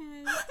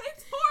 Okay.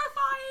 It's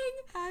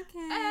horrifying!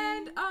 Okay.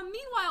 And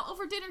meanwhile,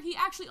 over dinner, he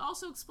actually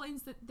also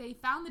explains that they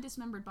found the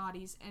dismembered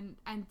bodies,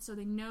 and so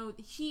they know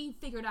he's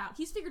figured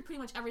pretty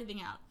much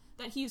everything out.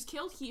 That he was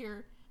killed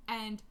here,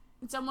 and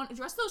someone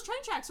addressed those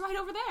train tracks right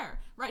over there,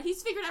 right?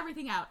 He's figured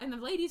everything out, and the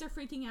ladies are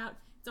freaking out.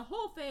 It's a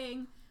whole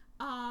thing,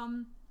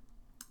 and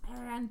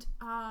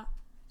now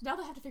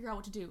they have to figure out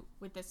what to do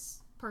with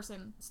this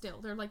person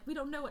still. They're like, we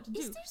don't know what to do.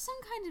 Is there some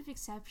kind of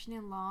exception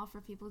in law for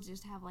people to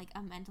just have, like,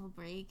 a mental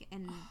break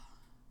and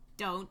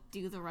don't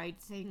do the right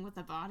thing with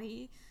the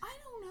body? I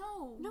don't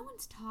know. No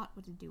one's taught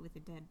what to do with a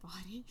dead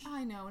body.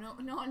 I know.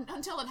 No,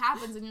 until it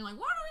happens, and you're like,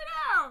 what do we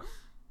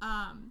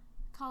do?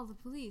 Call the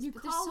police. You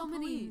but call there's so the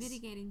many police.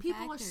 mitigating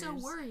People factors. are so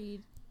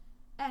worried.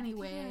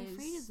 Anyways, people are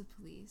afraid of the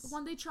police.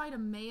 When they try to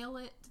mail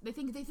it, they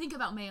think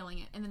about mailing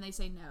it, and then they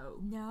say no.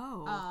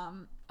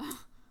 No.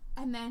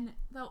 And then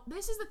though,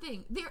 this is the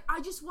thing.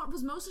 What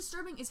was most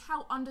disturbing is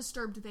how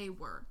undisturbed they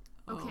were.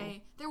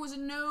 Okay, there was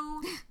no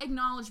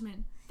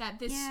acknowledgement that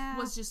this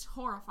was just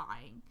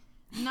horrifying.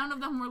 None of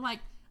them were like,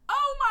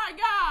 "Oh my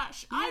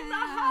gosh, I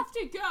have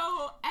to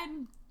go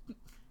and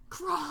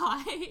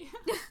cry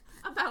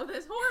about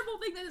this horrible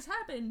thing that has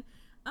happened."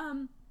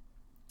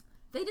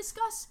 They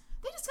discuss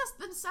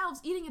themselves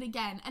eating it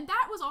again, and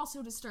that was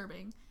also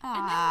disturbing.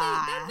 And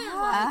then they're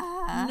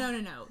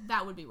like, no,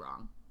 that would be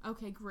wrong.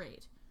 Okay,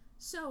 great.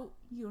 So,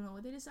 you know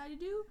what they decide to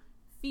do?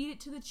 Feed it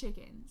to the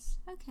chickens.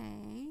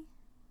 Okay.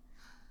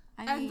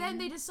 And then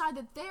they decide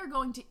that they're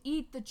going to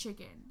eat the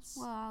chickens.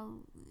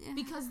 Well...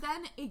 Because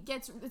then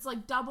it's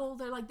like double.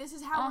 They're like, this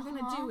is how we're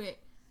going to do it.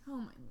 Oh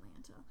my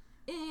Lanta.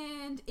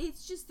 And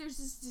it's just, there's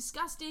this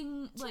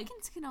disgusting,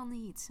 chickens can only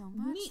eat so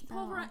much, meat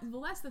pulverized.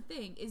 Well, that's the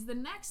thing, is the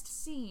next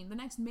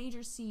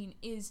major scene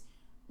is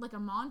like a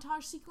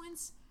montage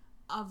sequence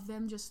of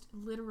them just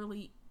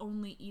literally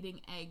only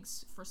eating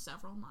eggs for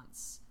several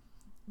months.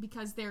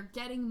 Because they're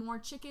getting more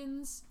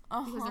chickens,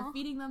 because they're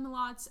feeding them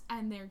lots,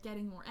 and they're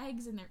getting more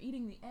eggs, and they're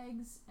eating the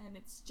eggs, and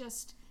it's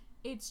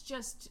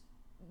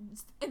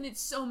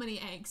so many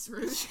eggs,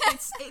 Ruth.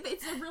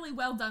 It's a really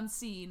well done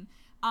scene.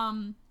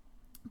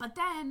 But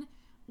then,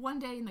 one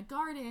day in the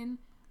garden,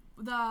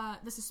 the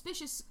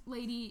suspicious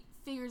lady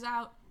figures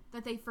out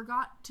that they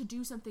forgot to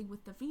do something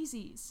with the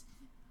feces,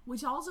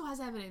 which also has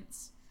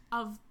evidence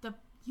of the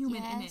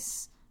human in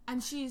it.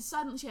 And she has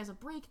a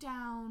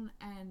breakdown,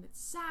 and it's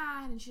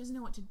sad, and she doesn't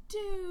know what to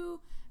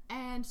do.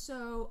 And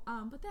so,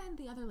 but then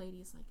the other lady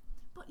is like,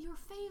 but your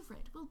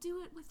favorite, we'll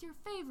do it with your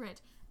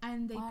favorite.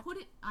 And they put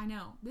it, I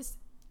know,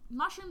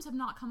 mushrooms have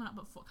not come up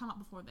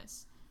before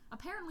this.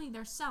 Apparently in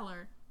their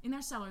cellar,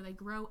 they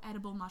grow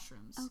edible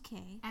mushrooms.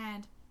 Okay.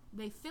 And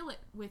they fill it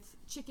with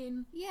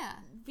chicken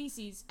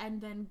feces, and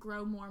then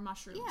grow more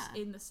mushrooms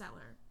in the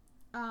cellar.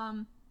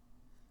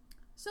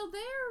 So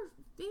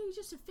they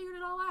just have figured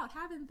it all out,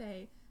 haven't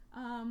they?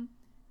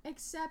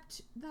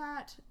 Except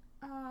that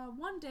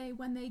one day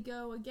when they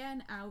go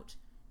again out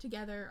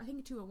together, I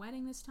think to a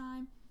wedding this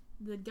time,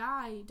 the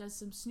guy does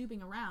some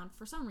snooping around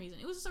for some reason.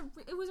 It was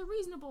a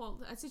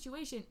reasonable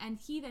situation, and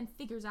he then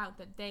figures out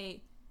that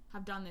they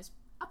have done this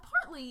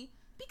partly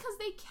because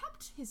they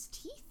kept his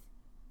teeth.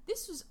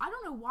 I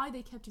don't know why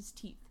they kept his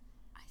teeth.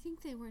 I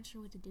think they weren't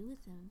sure what to do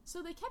with them.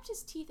 So they kept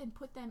his teeth and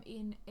put them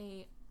in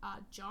a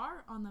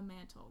jar on the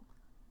mantle.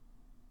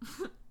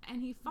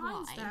 And he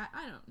finds that,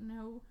 I don't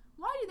know,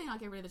 why did they not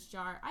get rid of this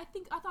jar? I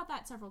thought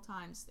that several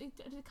times.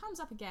 It comes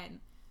up again.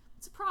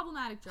 It's a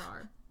problematic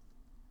jar.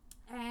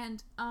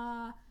 And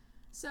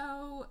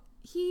so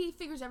he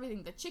figures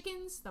everything, the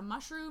chickens, the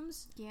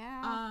mushrooms.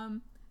 Yeah.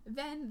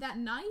 Then that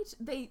night,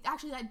 they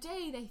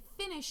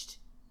finished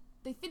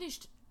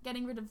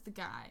getting rid of the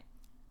guy.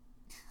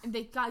 And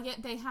they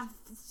have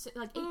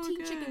like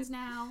 18 chickens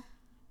now.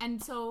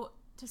 And so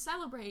to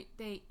celebrate,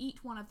 they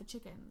eat one of the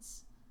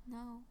chickens.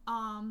 No.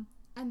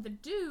 And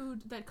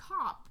the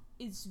cop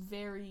is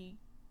very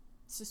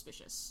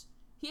suspicious.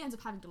 He ends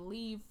up having to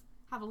leave,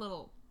 have a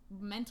little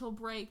mental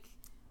break.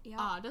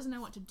 Yeah. Doesn't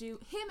know what to do.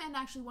 Him and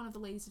actually one of the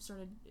ladies have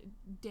started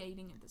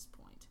dating at this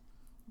point.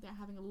 They're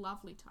having a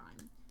lovely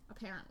time,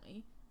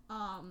 apparently.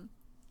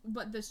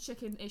 But this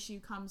chicken issue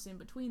comes in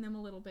between them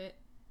a little bit.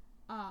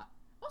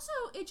 Also,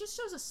 it just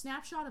shows a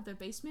snapshot of their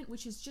basement,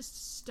 which is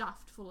just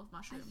stuffed full of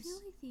mushrooms. I feel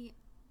like the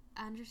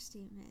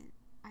understatement.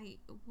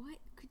 What?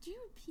 Could you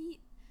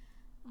repeat?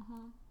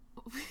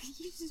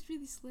 You just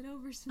really slid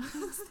over some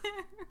things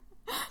there.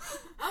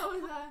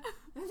 Oh,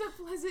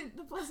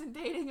 the pleasant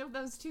dating of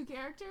those two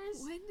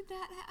characters. When did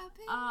that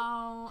happen?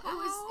 Oh,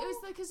 it was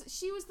because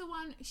she was the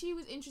one. She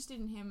was interested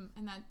in him,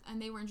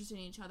 and they were interested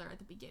in each other at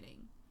the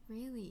beginning.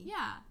 Really?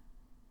 Yeah.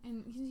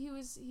 And he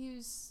was,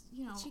 you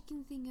know. The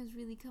chicken thing has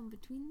really come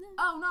between them?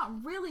 Oh,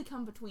 not really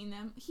come between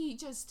them. He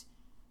just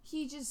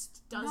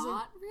doesn't.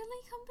 Not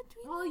really come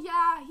between them? Well,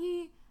 yeah,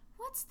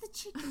 What's the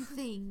chicken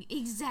thing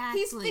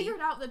exactly? He's figured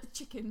out that the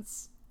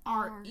chickens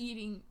are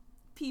eating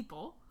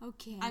people.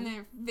 Okay. And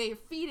they're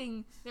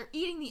eating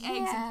the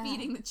eggs and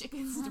feeding the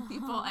chickens to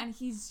people, and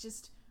he's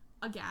just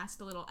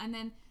aghast a little. And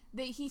then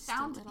he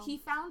found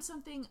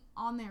something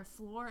on their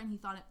floor, and he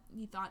thought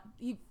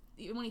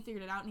when he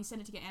figured it out, and he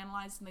sent it to get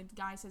analyzed, and the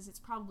guy says it's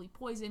probably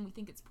poison. We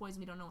think it's poison.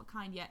 We don't know what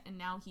kind yet. And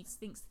now he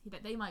thinks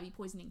that they might be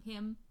poisoning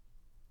him.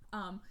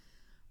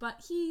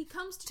 But he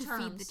comes to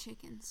terms. To feed the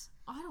chickens.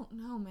 I don't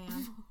know,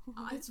 man.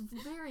 It's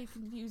very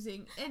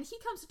confusing. And he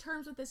comes to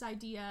terms with this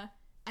idea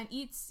and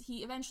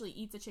he eventually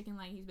eats a chicken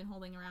leg he's been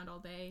holding around all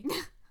day.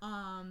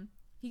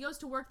 He goes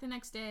to work the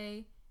next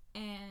day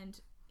and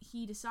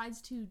he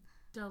decides to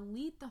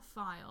delete the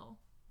file.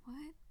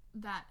 What?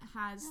 That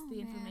has the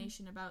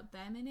information about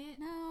them in it.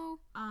 No.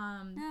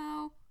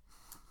 No.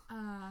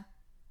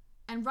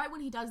 And right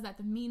when he does that,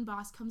 the mean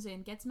boss comes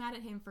in, gets mad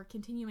at him for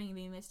continuing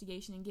the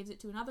investigation, and gives it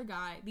to another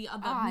guy, the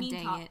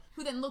mean cop,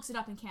 who then looks it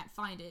up and can't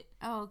find it.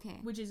 Oh, okay.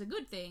 Which is a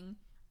good thing.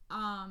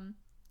 And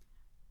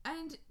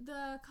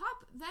the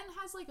cop then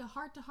has like a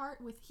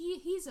heart-to-heart with...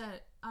 He's a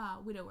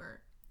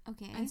widower.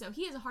 Okay. And so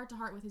he has a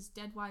heart-to-heart with his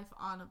dead wife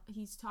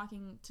he's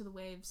talking to the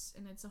waves,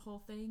 and it's a whole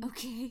thing.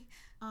 Okay.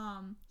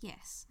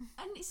 Yes.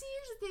 And see,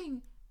 here's the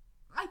thing.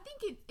 I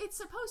think it's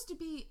supposed to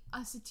be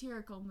a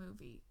satirical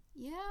movie.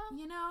 Yeah.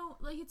 You know,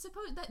 like it's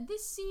supposed that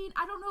this scene,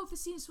 I don't know if the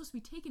scene is supposed to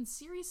be taken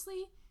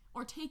seriously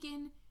or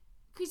taken,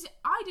 because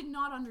I did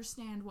not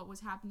understand what was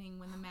happening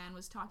when the man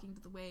was talking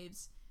to the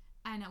waves.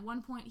 And at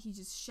one point he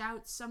just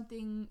shouts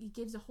something, he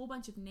gives a whole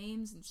bunch of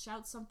names and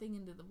shouts something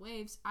into the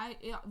waves.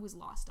 It was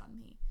lost on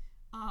me.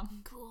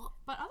 Cool.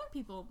 But other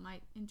people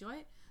might enjoy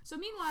it. So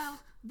meanwhile,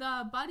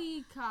 the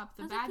buddy cop,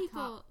 the bad cop... Other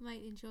people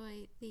might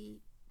enjoy the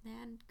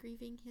man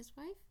grieving his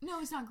wife? No,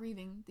 he's not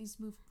grieving. He's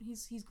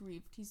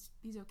grieved.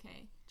 He's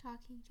okay.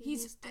 Talking to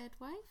his dead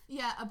wife?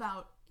 Yeah,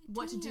 about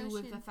what to do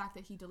with the fact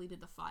that he deleted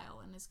the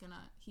file and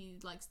he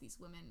likes these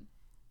women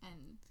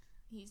and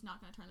he's not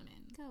gonna turn them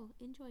in. Go,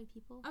 enjoy,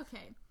 people.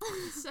 Okay.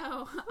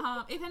 So,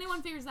 if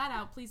anyone figures that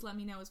out, please let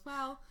me know as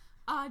well.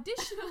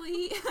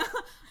 Additionally,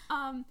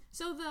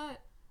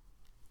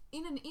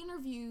 in an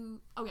interview,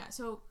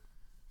 so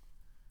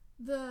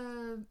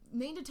the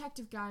main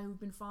detective guy who've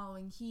been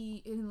following,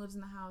 he lives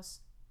in the house,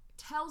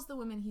 tells the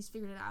women he's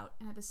figured it out,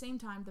 and at the same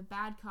time, the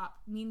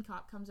mean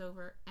cop comes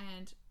over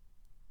and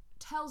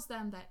tells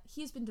them that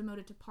he's been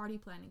demoted to party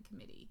planning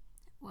committee.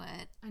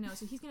 What? I know,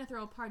 so he's going to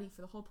throw a party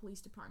for the whole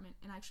police department,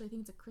 and actually I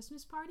think it's a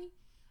Christmas party,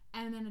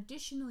 and then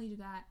additionally to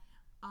that,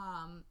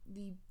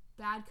 the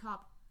bad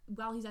cop,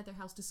 while he's at their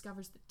house,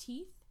 discovers the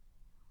teeth.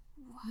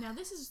 What? Now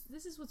this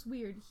is what's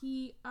weird.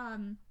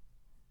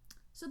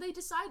 So they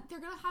decide they're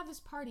going to have this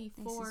party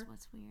for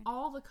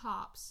all the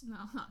cops.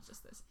 No, not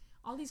just this.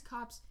 All these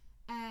cops,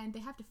 and they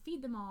have to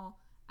feed them all.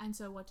 And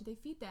so what do they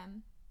feed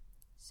them?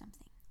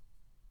 Something.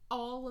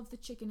 All of the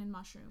chicken and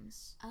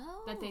mushrooms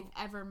that they've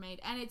ever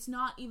made. And it's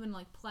not even,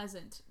 like,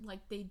 pleasant.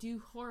 Like, they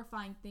do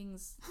horrifying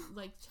things,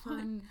 like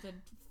turn the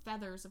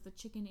feathers of the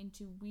chicken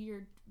into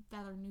weird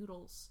feather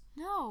noodles.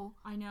 No.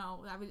 I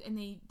know. And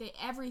they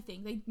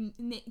everything.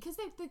 Because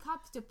the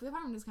cops, the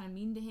department is kind of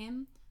mean to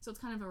him, so it's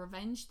kind of a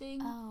revenge thing.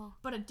 Oh.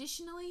 But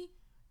additionally,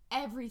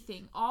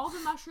 everything. All the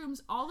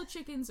mushrooms, all the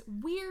chickens,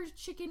 weird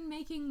chicken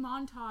making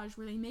montage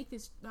where they make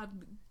this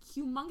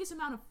humongous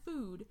amount of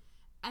food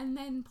and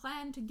then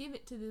plan to give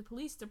it to the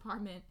police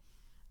department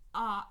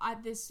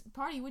at this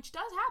party, which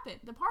does happen.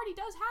 The party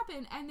does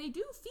happen, and they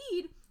do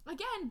feed,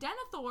 again,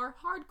 Denethor,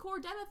 hardcore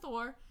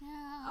Denethor.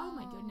 No. Oh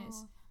my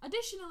goodness.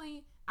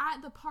 Additionally,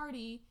 at the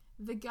party,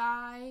 the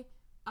guy,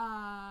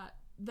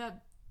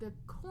 the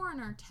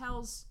coroner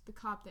tells the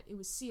cop that it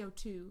was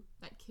CO2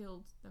 that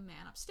killed the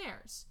man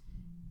upstairs.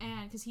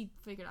 And because he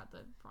figured out the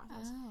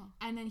process. Oh.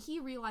 And then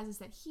he realizes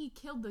that he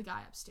killed the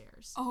guy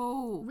upstairs.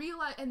 Oh.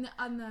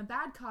 And the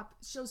bad cop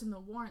shows him the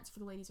warrants for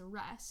the lady's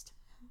arrest.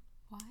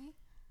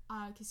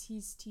 Why? Because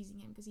he's teasing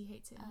him because he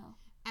hates him. Oh.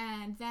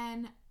 And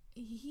then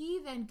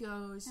he then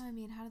goes... No, I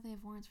mean, how do they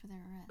have warrants for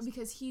their arrest?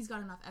 Because he's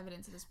got enough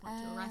evidence at this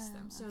point to arrest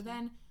them. So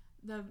then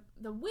the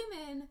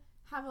women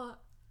have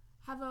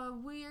a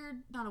weird...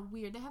 Not a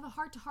weird... They have a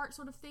heart-to-heart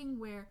sort of thing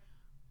where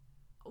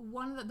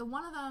one of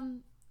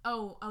them...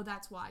 Oh,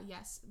 that's why,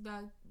 yes.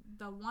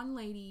 The one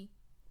lady,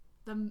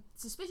 the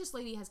suspicious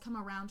lady has come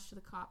around to the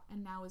cop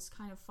and now is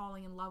kind of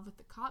falling in love with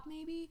the cop,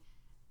 maybe.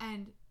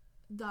 And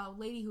the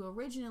lady who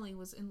originally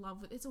was in love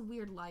with... It's a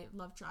weird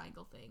love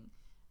triangle thing.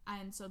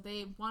 And so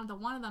one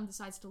of them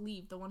decides to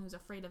leave. The one who's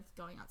afraid of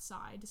going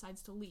outside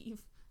decides to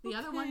leave. The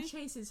other one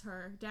chases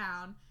her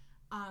down.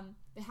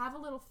 They have a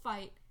little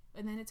fight,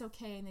 and then it's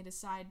okay, and they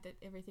decide that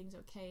everything's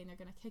okay, and they're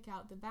going to kick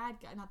out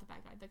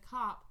the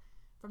cop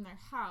from their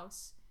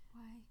house.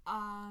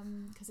 Why?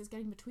 Because it's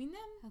getting between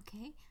them.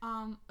 Okay.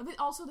 But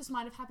also this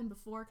might have happened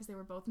before because they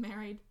were both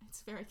married.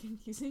 It's very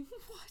confusing.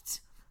 What?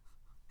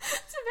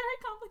 It's a very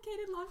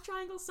complicated love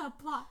triangle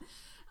subplot.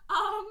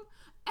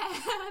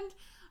 And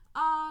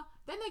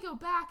then they go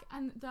back,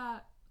 and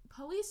the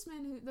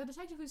policeman, the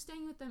detective who's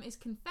staying with them, is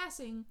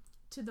confessing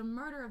to the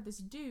murder of this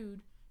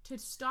dude to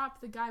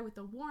stop the guy with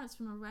the warrants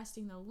from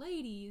arresting the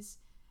ladies,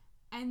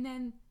 and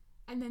then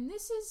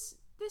this is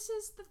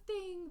the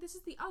thing. This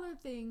is the other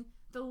thing.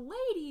 The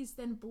ladies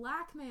then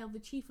blackmail the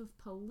chief of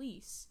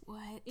police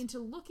into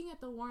looking at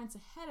the warrants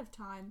ahead of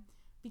time,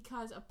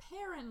 because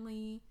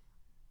apparently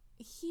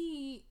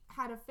he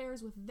had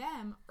affairs with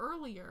them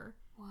earlier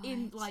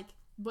in like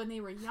when they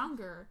were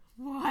younger.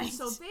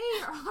 So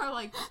they are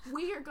like,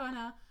 we're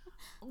gonna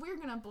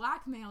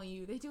blackmail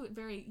you. They do it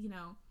very,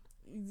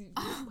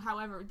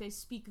 however, they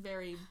speak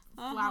very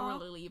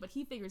flowerily, but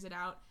he figures it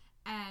out,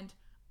 and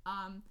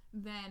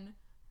then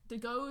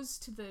goes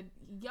to the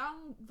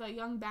young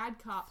bad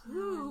cop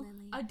who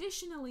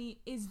additionally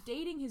is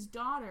dating his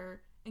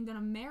daughter and gonna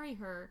marry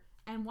her,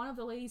 and one of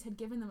the ladies had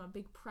given them a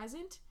big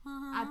present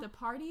at the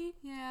party.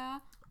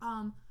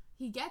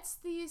 He gets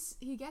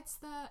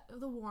the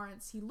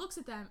warrants. He looks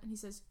at them and he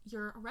says,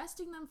 "You're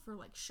arresting them for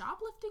like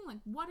shoplifting?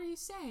 Like, what are you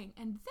saying?"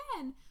 And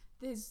then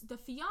the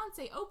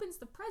fiance opens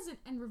the present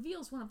and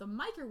reveals one of the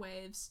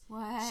microwaves.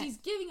 She's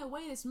giving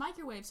away this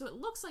microwave, so it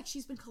looks like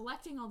she's been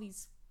collecting all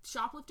these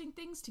shoplifting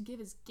things to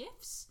give as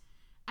gifts,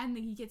 and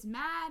then he gets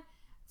mad.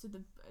 So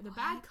the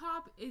bad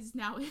cop is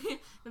now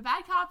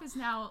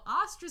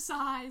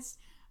ostracized.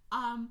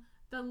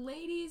 The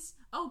ladies,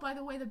 by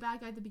the way, the bad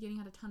guy at the beginning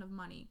had a ton of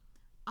money,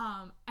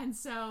 and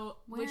so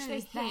which they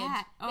hid.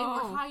 They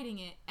were hiding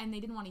it, and they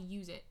didn't want to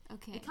use it.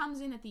 It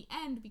comes in at the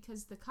end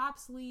because the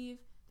cops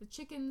leave, the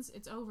chickens,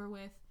 it's over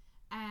with,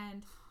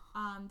 and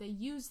they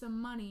use the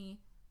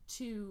money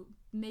to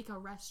make a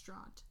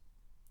restaurant.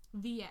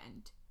 The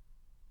end.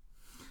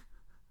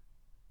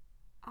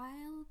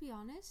 I'll be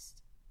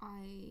honest,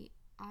 I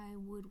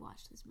would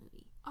watch this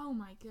movie. Oh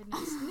my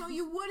goodness. No,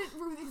 you wouldn't,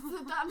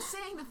 Ruth. I'm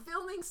saying the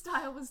filming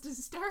style was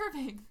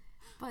disturbing.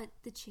 But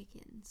the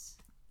chickens.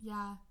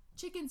 Yeah.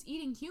 Chickens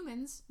eating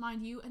humans,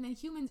 mind you, and then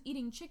humans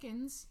eating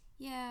chickens.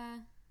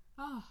 Yeah.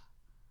 Oh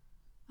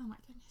my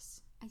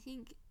goodness. I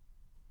think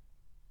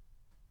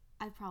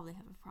I probably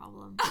have a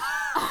problem.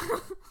 I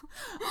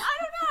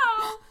don't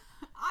know.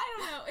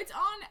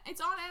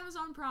 It's on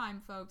Amazon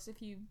Prime, folks,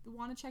 if you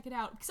want to check it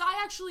out. Because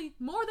I actually,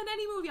 more than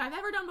any movie I've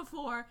ever done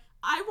before,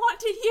 I want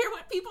to hear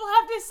what people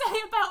have to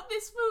say about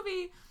this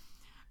movie.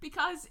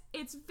 Because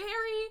it's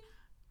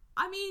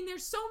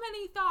there's so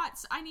many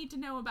thoughts I need to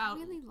know about.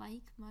 I really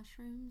like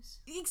mushrooms.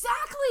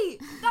 Exactly!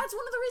 That's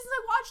one of the reasons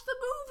I watched the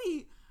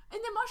movie! And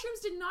the mushrooms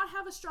did not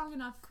have a strong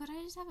enough... Could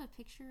I just have a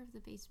picture of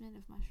the basement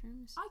of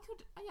mushrooms? I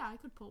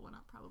could pull one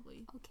up,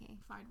 probably. Okay.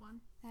 Find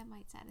one. That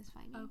might satisfy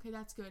me. Okay,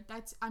 that's good.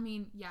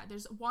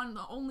 There's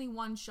only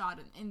one shot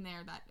in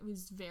there that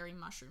was very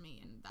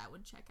mushroomy, and that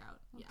would check out.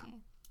 Okay.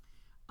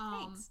 Yeah.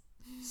 Thanks.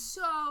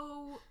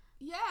 So,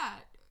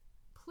 yeah,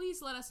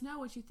 please let us know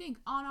what you think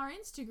on our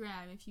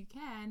Instagram, if you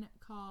can.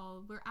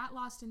 We're at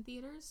Lost in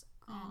Theaters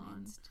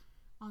on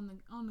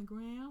the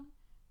gram,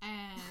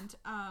 and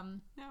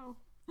no.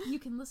 You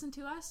can listen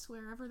to us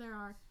wherever there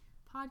are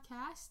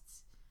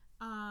podcasts.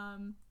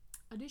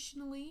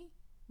 Additionally,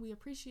 we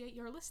appreciate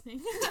your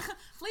listening.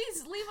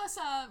 Please leave us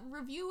a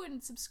review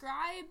and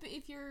subscribe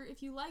if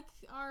you like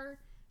our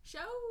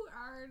show.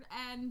 I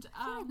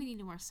feel like we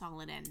need a more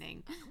solid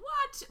ending.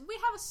 What? We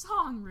have a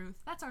song, Ruth.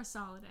 That's our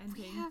solid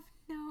ending. We have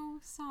no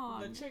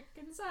song. The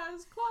chicken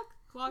says cluck,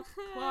 cluck,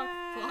 cluck,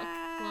 cluck,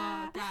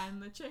 cluck, and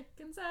the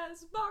chicken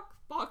says buck,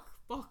 buck,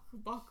 buck,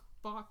 buck,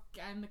 buck,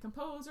 and the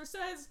composer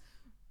says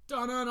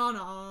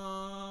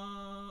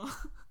da-na-na-na.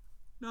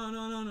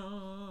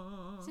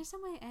 No. Is there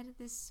some way to edit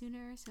this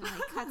sooner so it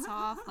cuts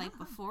off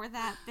before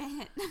that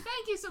bit?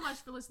 Thank you so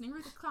much for listening.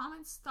 Ruth,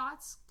 comments,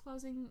 thoughts,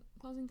 closing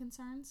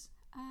concerns?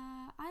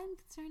 I'm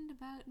concerned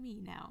about me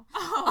now.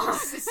 Oh,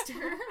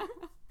 sister.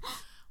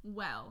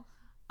 Well,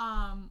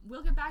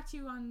 we'll get back to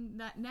you on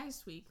that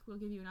next week. We'll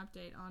give you an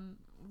update on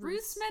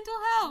Ruth's mental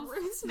health.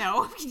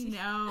 No,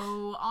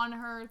 on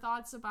her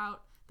thoughts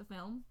about the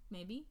film,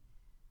 maybe.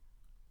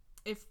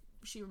 If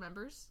she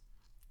remembers.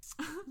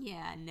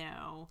 Yeah,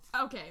 no.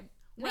 Okay.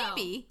 Well,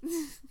 maybe.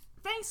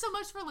 Thanks so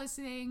much for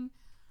listening.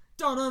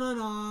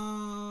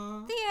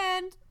 Da-na-na-na. The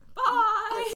end. Bye.